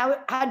 And I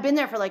had been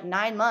there for like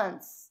 9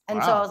 months.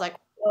 And so I was like,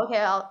 okay,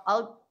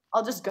 I'll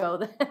just go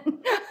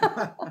then.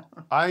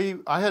 I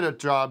had a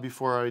job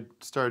before I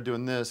started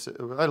doing this.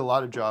 I had a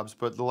lot of jobs,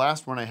 but the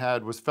last one I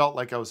had felt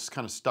like I was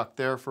kind of stuck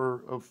there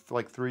for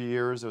like 3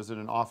 years. I was in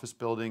an office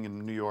building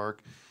in New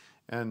York.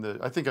 And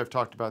I think I've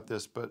talked about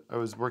this, but I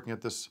was working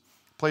at this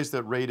place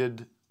that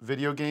rated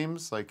video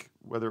games, like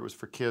whether it was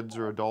for kids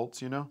or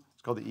adults,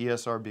 It's called the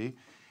ESRB.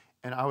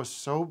 And I was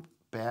so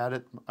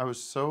bad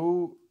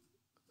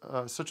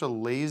such a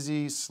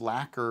lazy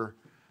slacker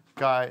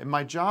guy, and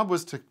my job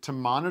was to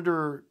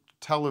monitor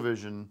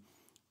television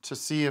to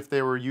see if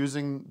they were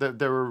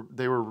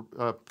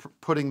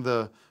putting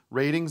the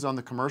ratings on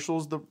the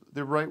commercials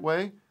the right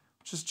way,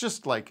 which is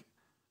just like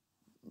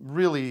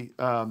really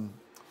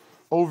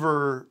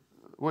over.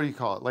 What do you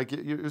call it? Like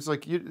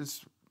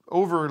it's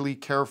overly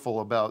careful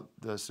about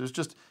this. It was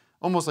just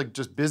almost like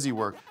just busy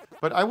work.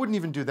 But I wouldn't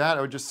even do that.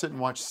 I would just sit and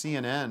watch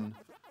CNN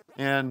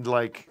and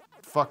like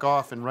fuck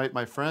off and write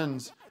my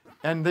friends.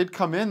 And they'd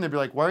come in, they'd be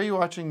like, why are you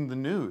watching the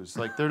news?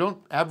 Like, they don't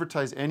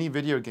advertise any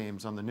video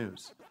games on the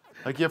news.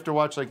 Like, you have to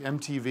watch, like,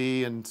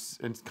 MTV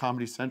and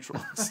Comedy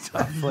Central and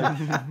stuff, like,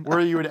 where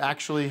you would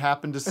actually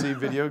happen to see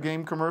video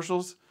game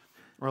commercials.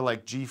 Or,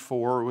 like,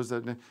 G4 was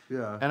that.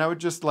 Yeah. And I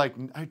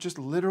just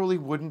literally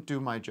wouldn't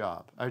do my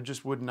job. I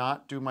just would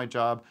not do my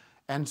job.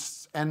 And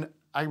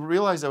I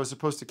realized I was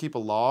supposed to keep a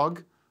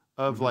log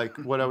of, like,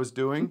 what I was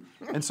doing.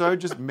 And so I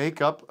would just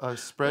make up a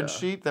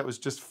spreadsheet that was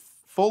just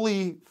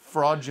fully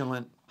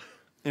fraudulent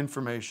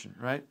information,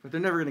 right? But they're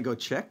never going to go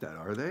check that,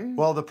 are they?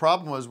 Well, the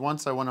problem was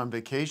once I went on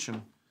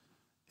vacation,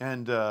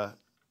 and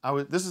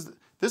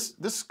this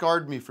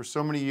scarred me for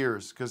so many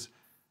years because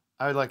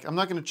I'm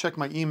not going to check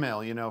my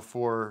email,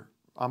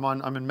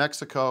 I'm in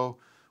Mexico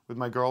with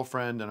my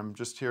girlfriend, and I'm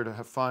just here to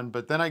have fun.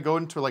 But then I go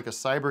into like a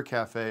cyber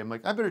cafe. I'm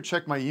like, I better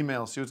check my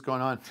email, see what's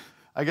going on.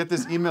 I get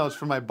this email, it's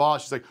from my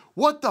boss. She's like,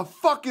 what the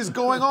fuck is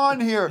going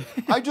on here?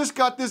 I just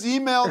got this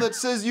email that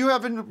says you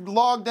haven't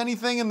logged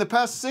anything in the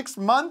past 6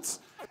 months.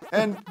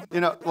 And,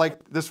 you know, like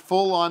this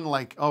full on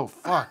like, oh,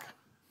 fuck.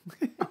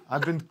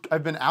 I've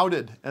been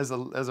outed as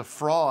a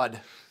fraud.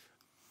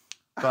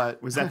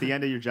 But was that the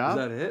end of your job?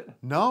 Was that it?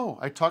 No,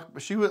 I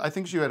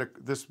think she had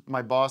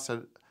my boss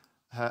had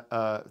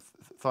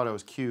thought I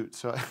was cute,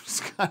 so I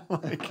was kind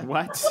of like,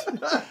 what?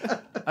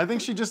 I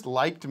think she just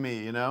liked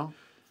me, you know?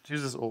 She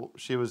was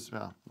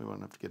well, we won't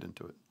have to get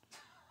into it.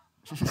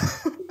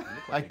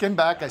 I came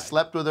back, I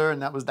slept with her,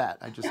 and that was that.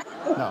 I'm just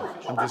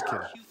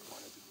kidding.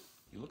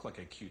 You look like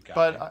a cute guy.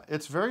 But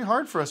it's very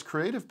hard for us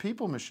creative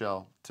people,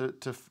 Michelle, to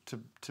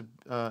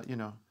you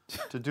know,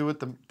 to do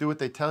what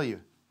they tell you.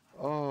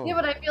 Oh. Yeah,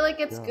 but I feel like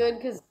it's good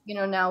because, you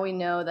know, now we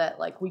know that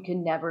like we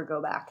can never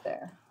go back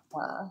there.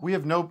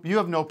 You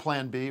have no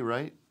plan B,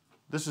 right?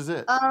 This is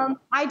it.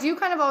 I do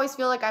kind of always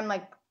feel like I'm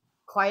like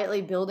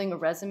quietly building a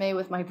resume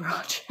with my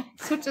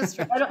projects, which is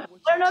true. I don't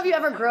know if you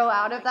ever grow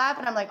out of that,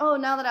 but I'm like, oh,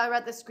 now that I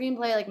read the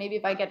screenplay, like maybe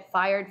if I get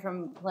fired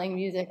from playing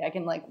music, I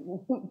can like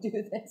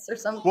do this or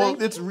something.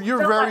 Well,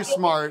 you're very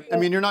smart. I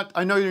mean,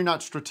 I know you're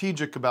not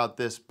strategic about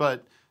this,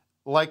 but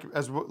like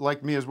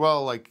me as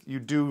well, like you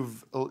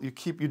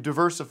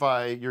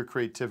diversify your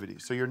creativity.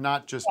 So you're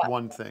not just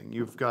one thing.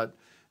 You've got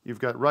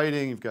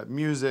writing, you've got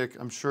music.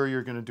 I'm sure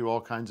you're going to do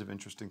all kinds of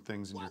interesting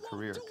things in your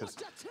career because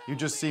you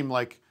just seem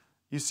like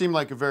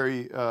a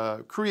very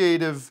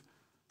creative,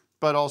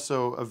 but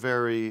also a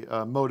very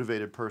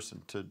motivated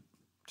person to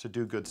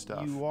do good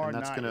stuff. You are and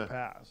that's not gonna your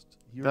past.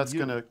 that's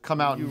gonna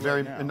come out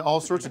in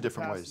all sorts of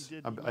different ways.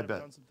 I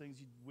bet.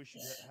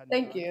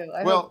 Thank you.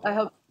 I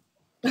hope.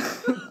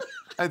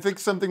 I think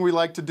something we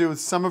like to do with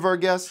some of our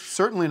guests,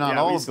 certainly not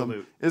all of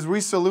them, is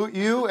we salute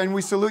you and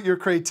we salute your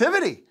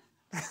creativity.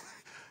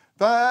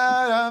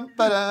 The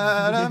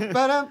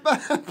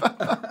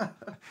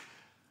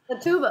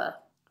tuba.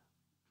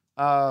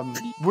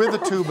 With a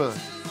tuba.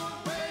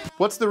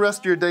 What's the rest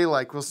of your day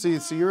like? We'll see.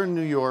 So you're in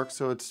New York,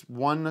 so it's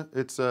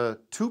 2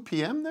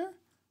 p.m. there?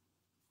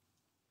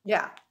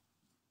 Yeah.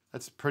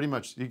 That's pretty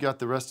much, you got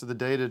the rest of the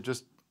day to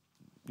just,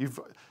 you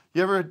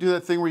ever do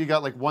that thing where you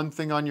got like one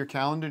thing on your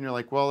calendar and you're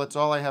like, well, that's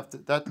all I have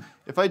to,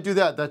 if I do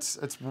that, it's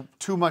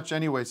too much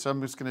anyway, so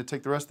I'm just going to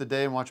take the rest of the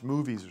day and watch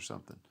movies or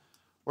something.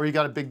 Or you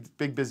got a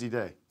big busy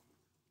day.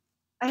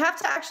 I have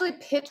to actually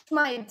pitch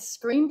my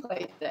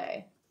screenplay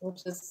today,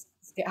 which is,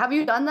 have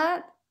you done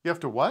that? You have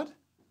to what?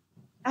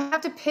 I have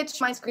to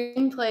pitch my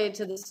screenplay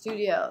to the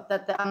studio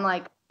that I'm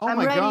like, oh I'm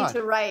ready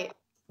to write.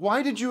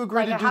 Why did you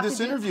agree to do this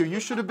interview? You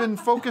should have been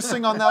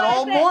focusing on that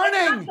all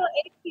morning.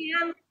 8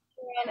 p.m.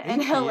 in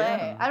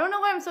LA. I don't know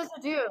what I'm supposed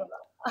to do.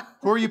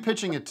 Who are you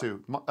pitching it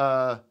to?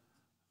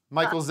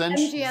 Michael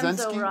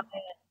Zensky?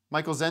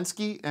 Michael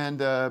Zensky and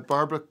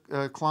Barbara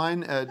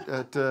Klein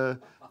at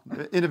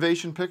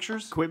Innovation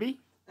Pictures? Quibi?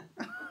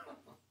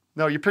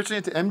 No, you're pitching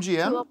it to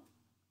MGM?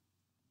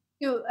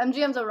 To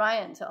MGM's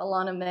Orion, to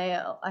Alana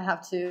Mayo. I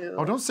have to...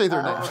 Oh, don't say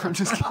their names. I'm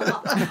just kidding.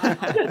 I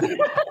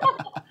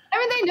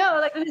mean, they know,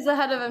 like, he's the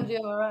head of MGM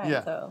Orion,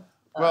 yeah. so...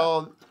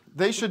 Well,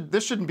 this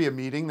shouldn't be a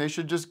meeting. They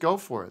should just go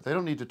for it. They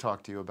don't need to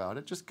talk to you about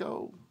it. Just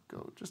go.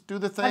 Just do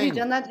the thing. Have you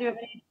done that? Do you have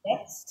any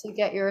tips to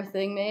get your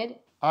thing made?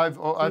 I've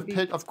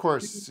pitched, of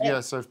course,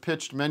 yes. I've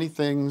pitched many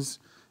things,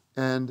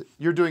 and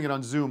you're doing it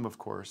on Zoom, of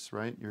course,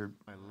 right?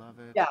 I love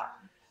it.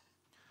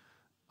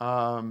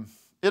 Yeah.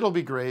 It'll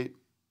be great.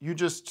 You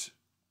just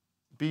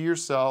be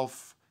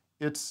yourself.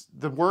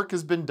 The work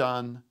has been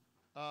done,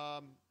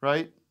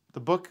 right? The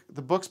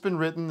book's been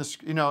written.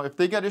 If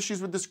they got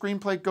issues with the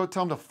screenplay, go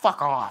tell them to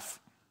fuck off.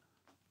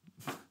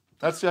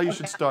 That's how you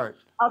should start.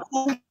 I'll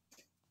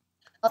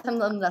tell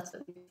them that's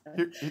it.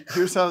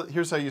 Here's how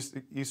you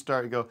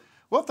start. You go,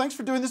 well, thanks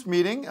for doing this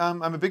meeting.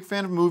 I'm a big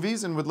fan of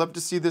movies and would love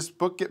to see this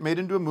book get made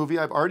into a movie.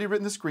 I've already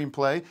written the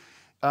screenplay.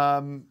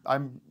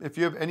 If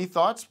you have any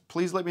thoughts,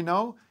 please let me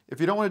know. If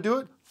you don't want to do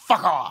it,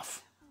 fuck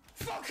off.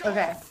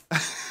 Okay.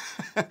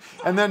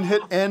 And then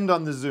hit end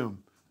on the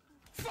Zoom.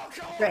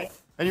 Great.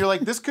 And you're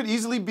like, this could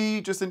easily be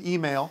just an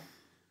email.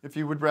 If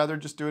you would rather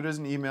just do it as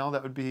an email,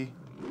 that would be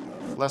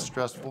less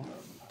stressful.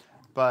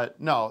 But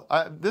no,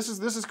 this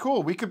is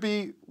cool. We could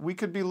be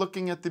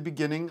looking at the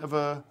beginning of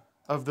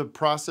the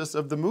process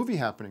of the movie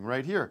happening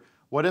right here.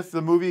 What if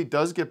the movie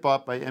does get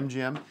bought by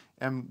MGM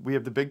and we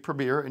have the big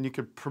premiere and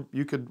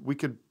we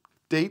could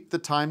date the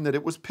time that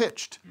it was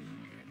pitched?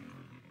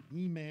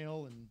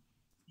 Email and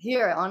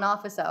here on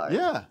office hours.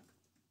 Yeah.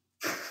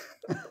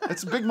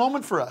 It's a big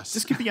moment for us.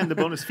 This could be on the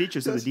bonus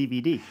features of the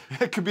DVD.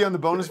 It could be on the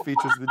bonus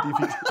features of the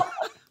DVD.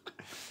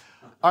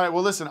 All right,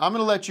 well, listen, I'm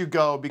going to let you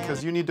go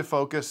because you need to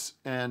focus.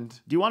 And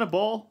do you want a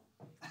bowl?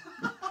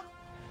 Do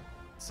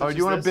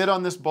you want to bid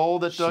on this bowl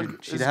that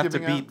Doug is She'd have to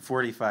giving beat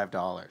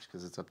 $45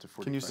 because it's up to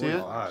 $45. Can you see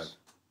it?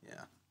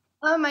 Yeah.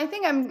 I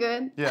think I'm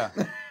good. Yeah.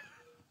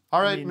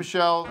 All right,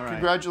 Michelle,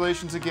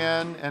 congratulations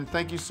again, and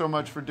thank you so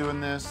much for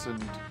doing this,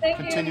 and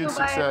continued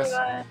success.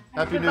 Bye,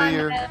 Happy Goodbye, New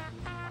Year. man.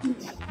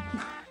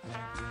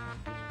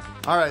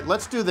 All right,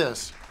 let's do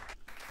this.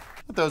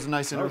 That was a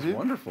nice That was interview.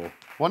 wonderful.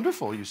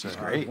 Wonderful, you said.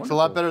 Great. It's a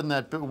lot better than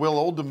that Will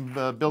Oldham,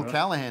 Bill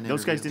Callahan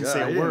Those guys interview.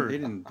 didn't say a word. They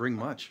didn't bring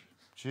much.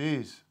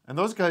 Jeez. And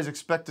those guys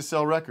expect to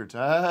sell records.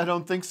 I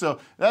don't think so.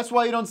 That's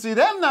why you don't see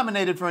them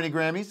nominated for any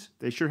Grammys.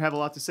 They sure have a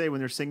lot to say when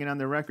they're singing on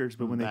their records,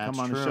 but when they That's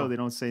come on the true. show, they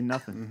don't say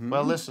nothing.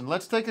 Well, listen,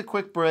 let's take a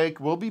quick break.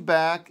 We'll be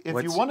back.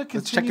 If you want to continue.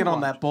 Let's check in on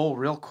that bowl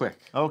real quick.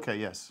 Okay,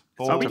 yes.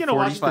 So are we going to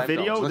watch the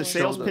video, the Let's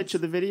sales show pitch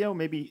of the video?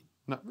 Maybe.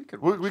 No,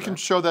 we can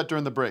show that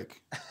during the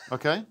break.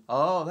 Okay?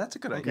 Oh, that's a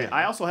good idea. Okay,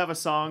 I also have a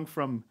song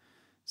from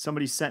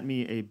somebody sent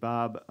me a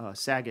Bob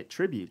Saget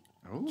tribute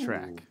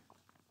track.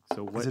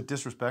 So what, is it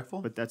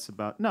disrespectful? But that's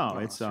about no. Oh,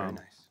 it's very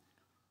nice.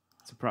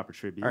 It's a proper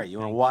tribute. All right, you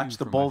want to watch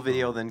the bowl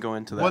video, then go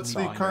into that. What's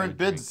the current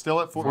bid?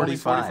 Still at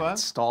 45?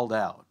 It's stalled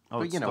out. Oh,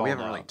 but it's we stalled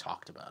haven't out. really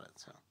talked about it.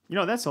 So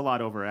That's a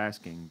lot over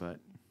asking, but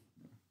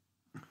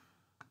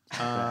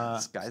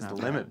sky's the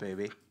limit,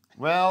 baby.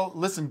 Well,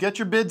 listen, get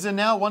your bids in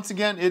now. Once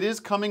again, it is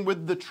coming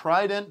with the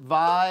Trident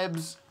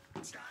vibes.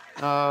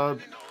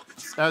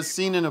 As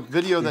seen in a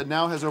video that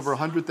now has over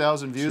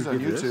 100,000 views on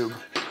YouTube.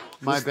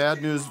 My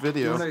Bad News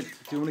video. Do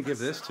you want to give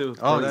this to?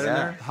 Oh, that in yeah.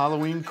 there?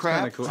 Halloween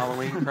crap. Cool.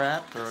 Halloween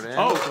crap. Throw it in.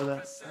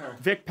 Oh,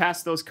 Vic,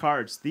 pass those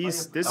cards.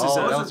 This is those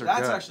are That's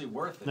good. actually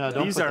worth it. No,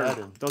 don't these put are that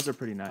in. those are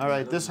pretty nice. All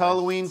right, this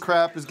Halloween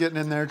crap is getting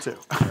in there too.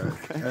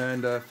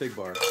 And Fig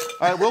Bar.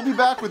 All right, we'll be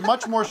back with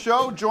much more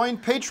show. Join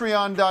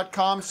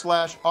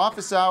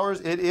patreon.com/office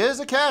hours. It is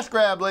a cash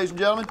grab, ladies and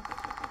gentlemen.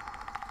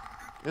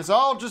 It's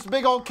all just a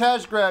big old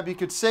cash grab. You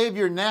could save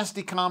your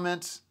nasty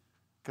comments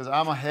because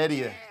I'm ahead of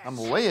you. I'm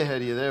way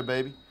ahead of you there,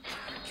 baby.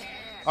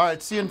 All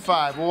right, see you in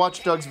 5. We'll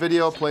watch Doug's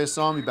video, play a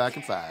song, be back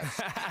in 5.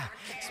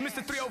 It's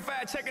Mr.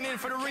 305 checking in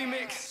for the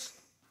remix.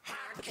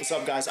 What's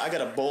up, guys? I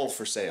got a bowl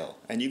for sale,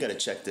 and you got to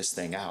check this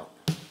thing out.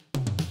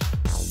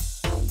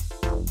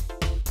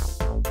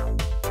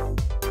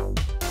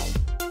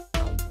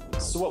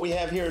 So what we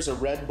have here is a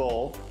red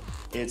bowl.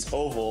 It's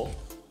oval,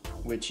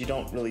 which you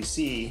don't really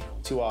see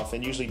too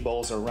often. Usually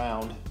bowls are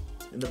round.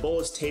 And the bowl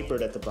is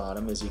tapered at the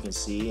bottom, as you can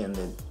see, and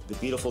the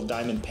beautiful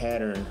diamond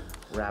pattern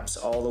wraps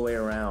all the way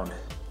around.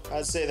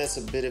 I'd say that's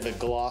a bit of a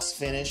gloss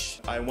finish.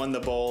 I won the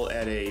bowl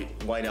at a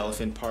white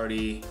elephant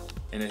party,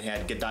 and it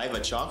had Godiva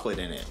chocolate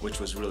in it,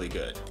 which was really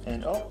good.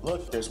 And oh,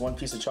 look, there's one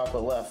piece of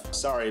chocolate left.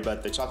 Sorry,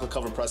 but the chocolate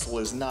covered pretzel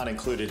is not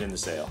included in the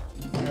sale.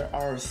 There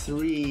are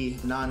 3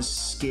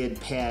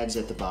 non-skid pads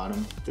at the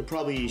bottom. There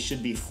probably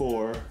should be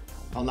 4.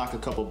 I'll knock a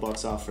couple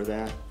bucks off for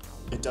that.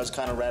 It does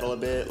kind of rattle a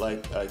bit,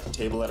 like a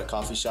table at a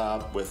coffee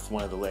shop with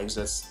one of the legs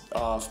that's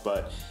off,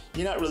 but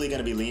you're not really going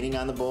to be leaning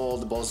on the bowl.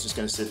 The bowl's just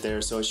going to sit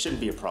there, so it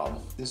shouldn't be a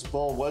problem. This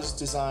bowl was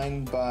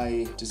designed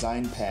by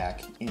Design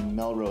Pack in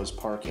Melrose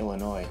Park,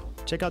 Illinois.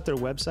 Check out their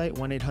website,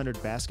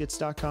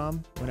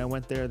 1-800baskets.com. When I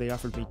went there, they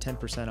offered me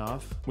 10%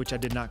 off, which I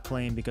did not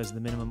claim because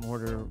the minimum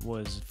order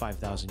was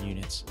 5,000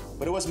 units.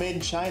 But it was made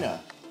in China.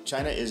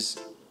 China is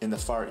in the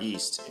Far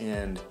East,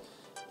 and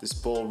this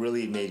bowl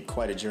really made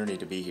quite a journey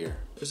to be here.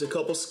 There's a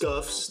couple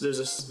scuffs. There's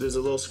a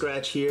little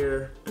scratch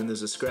here, and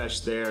there's a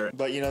scratch there.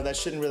 But that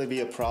shouldn't really be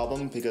a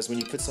problem because when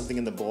you put something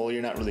in the bowl,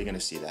 you're not really gonna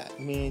see that.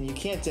 I mean, you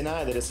can't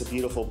deny that it's a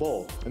beautiful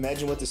bowl.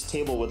 Imagine what this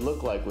table would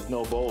look like with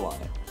no bowl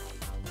on it.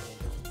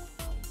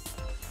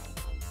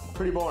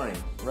 Pretty boring,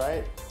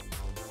 right?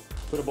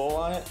 Put a bowl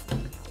on it.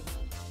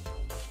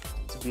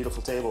 It's a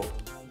beautiful table.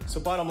 So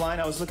bottom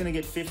line, I was looking to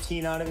get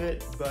 15 out of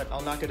it, but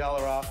I'll knock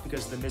 $1 off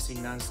because of the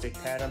missing non-stick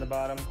pad on the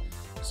bottom.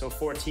 So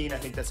 14, I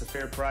think that's a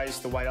fair price.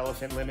 The white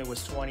elephant limit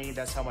was 20.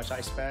 That's how much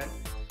I spent.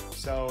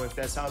 So if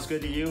that sounds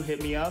good to you,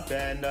 hit me up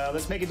and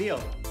let's make a deal.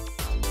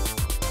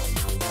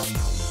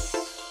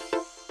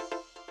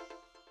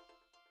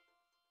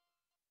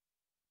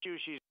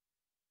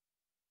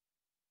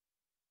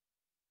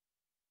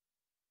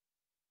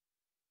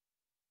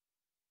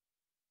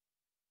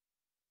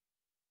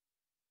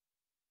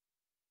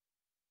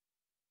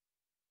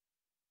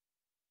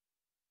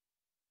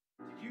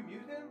 Did you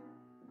mute him?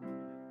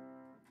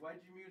 Why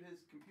did you mute his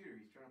computer?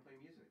 He's trying to play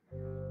music.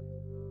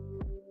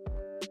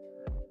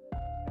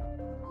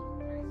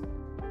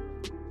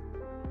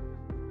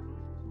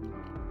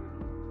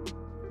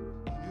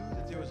 I knew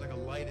that there was like a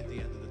light at the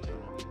end of the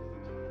tunnel.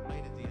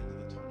 Light at the end of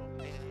the tunnel.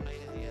 Light at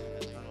the end of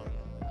the tunnel.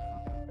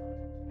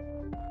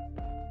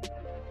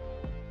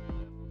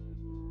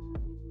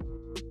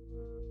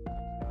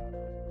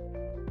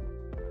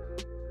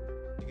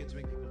 You get to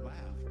make people laugh.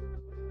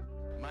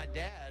 My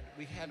dad,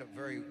 we had a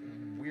very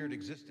weird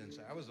existence.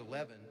 I was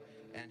 11,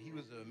 and he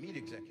was a meat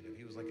executive.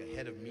 He was like a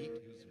head of meat.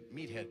 He was a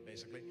meathead,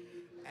 basically.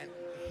 And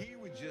he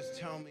would just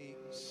tell me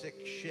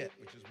sick shit,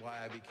 which is why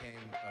I became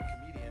a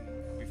comedian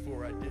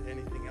before I did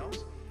anything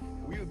else.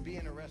 We would be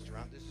in a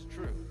restaurant, this is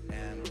true,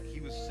 and he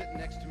was sitting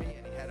next to me,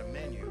 and he had a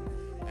menu,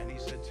 and he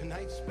said,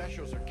 tonight's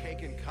specials are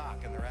cake and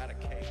cock, and they're out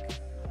of cake.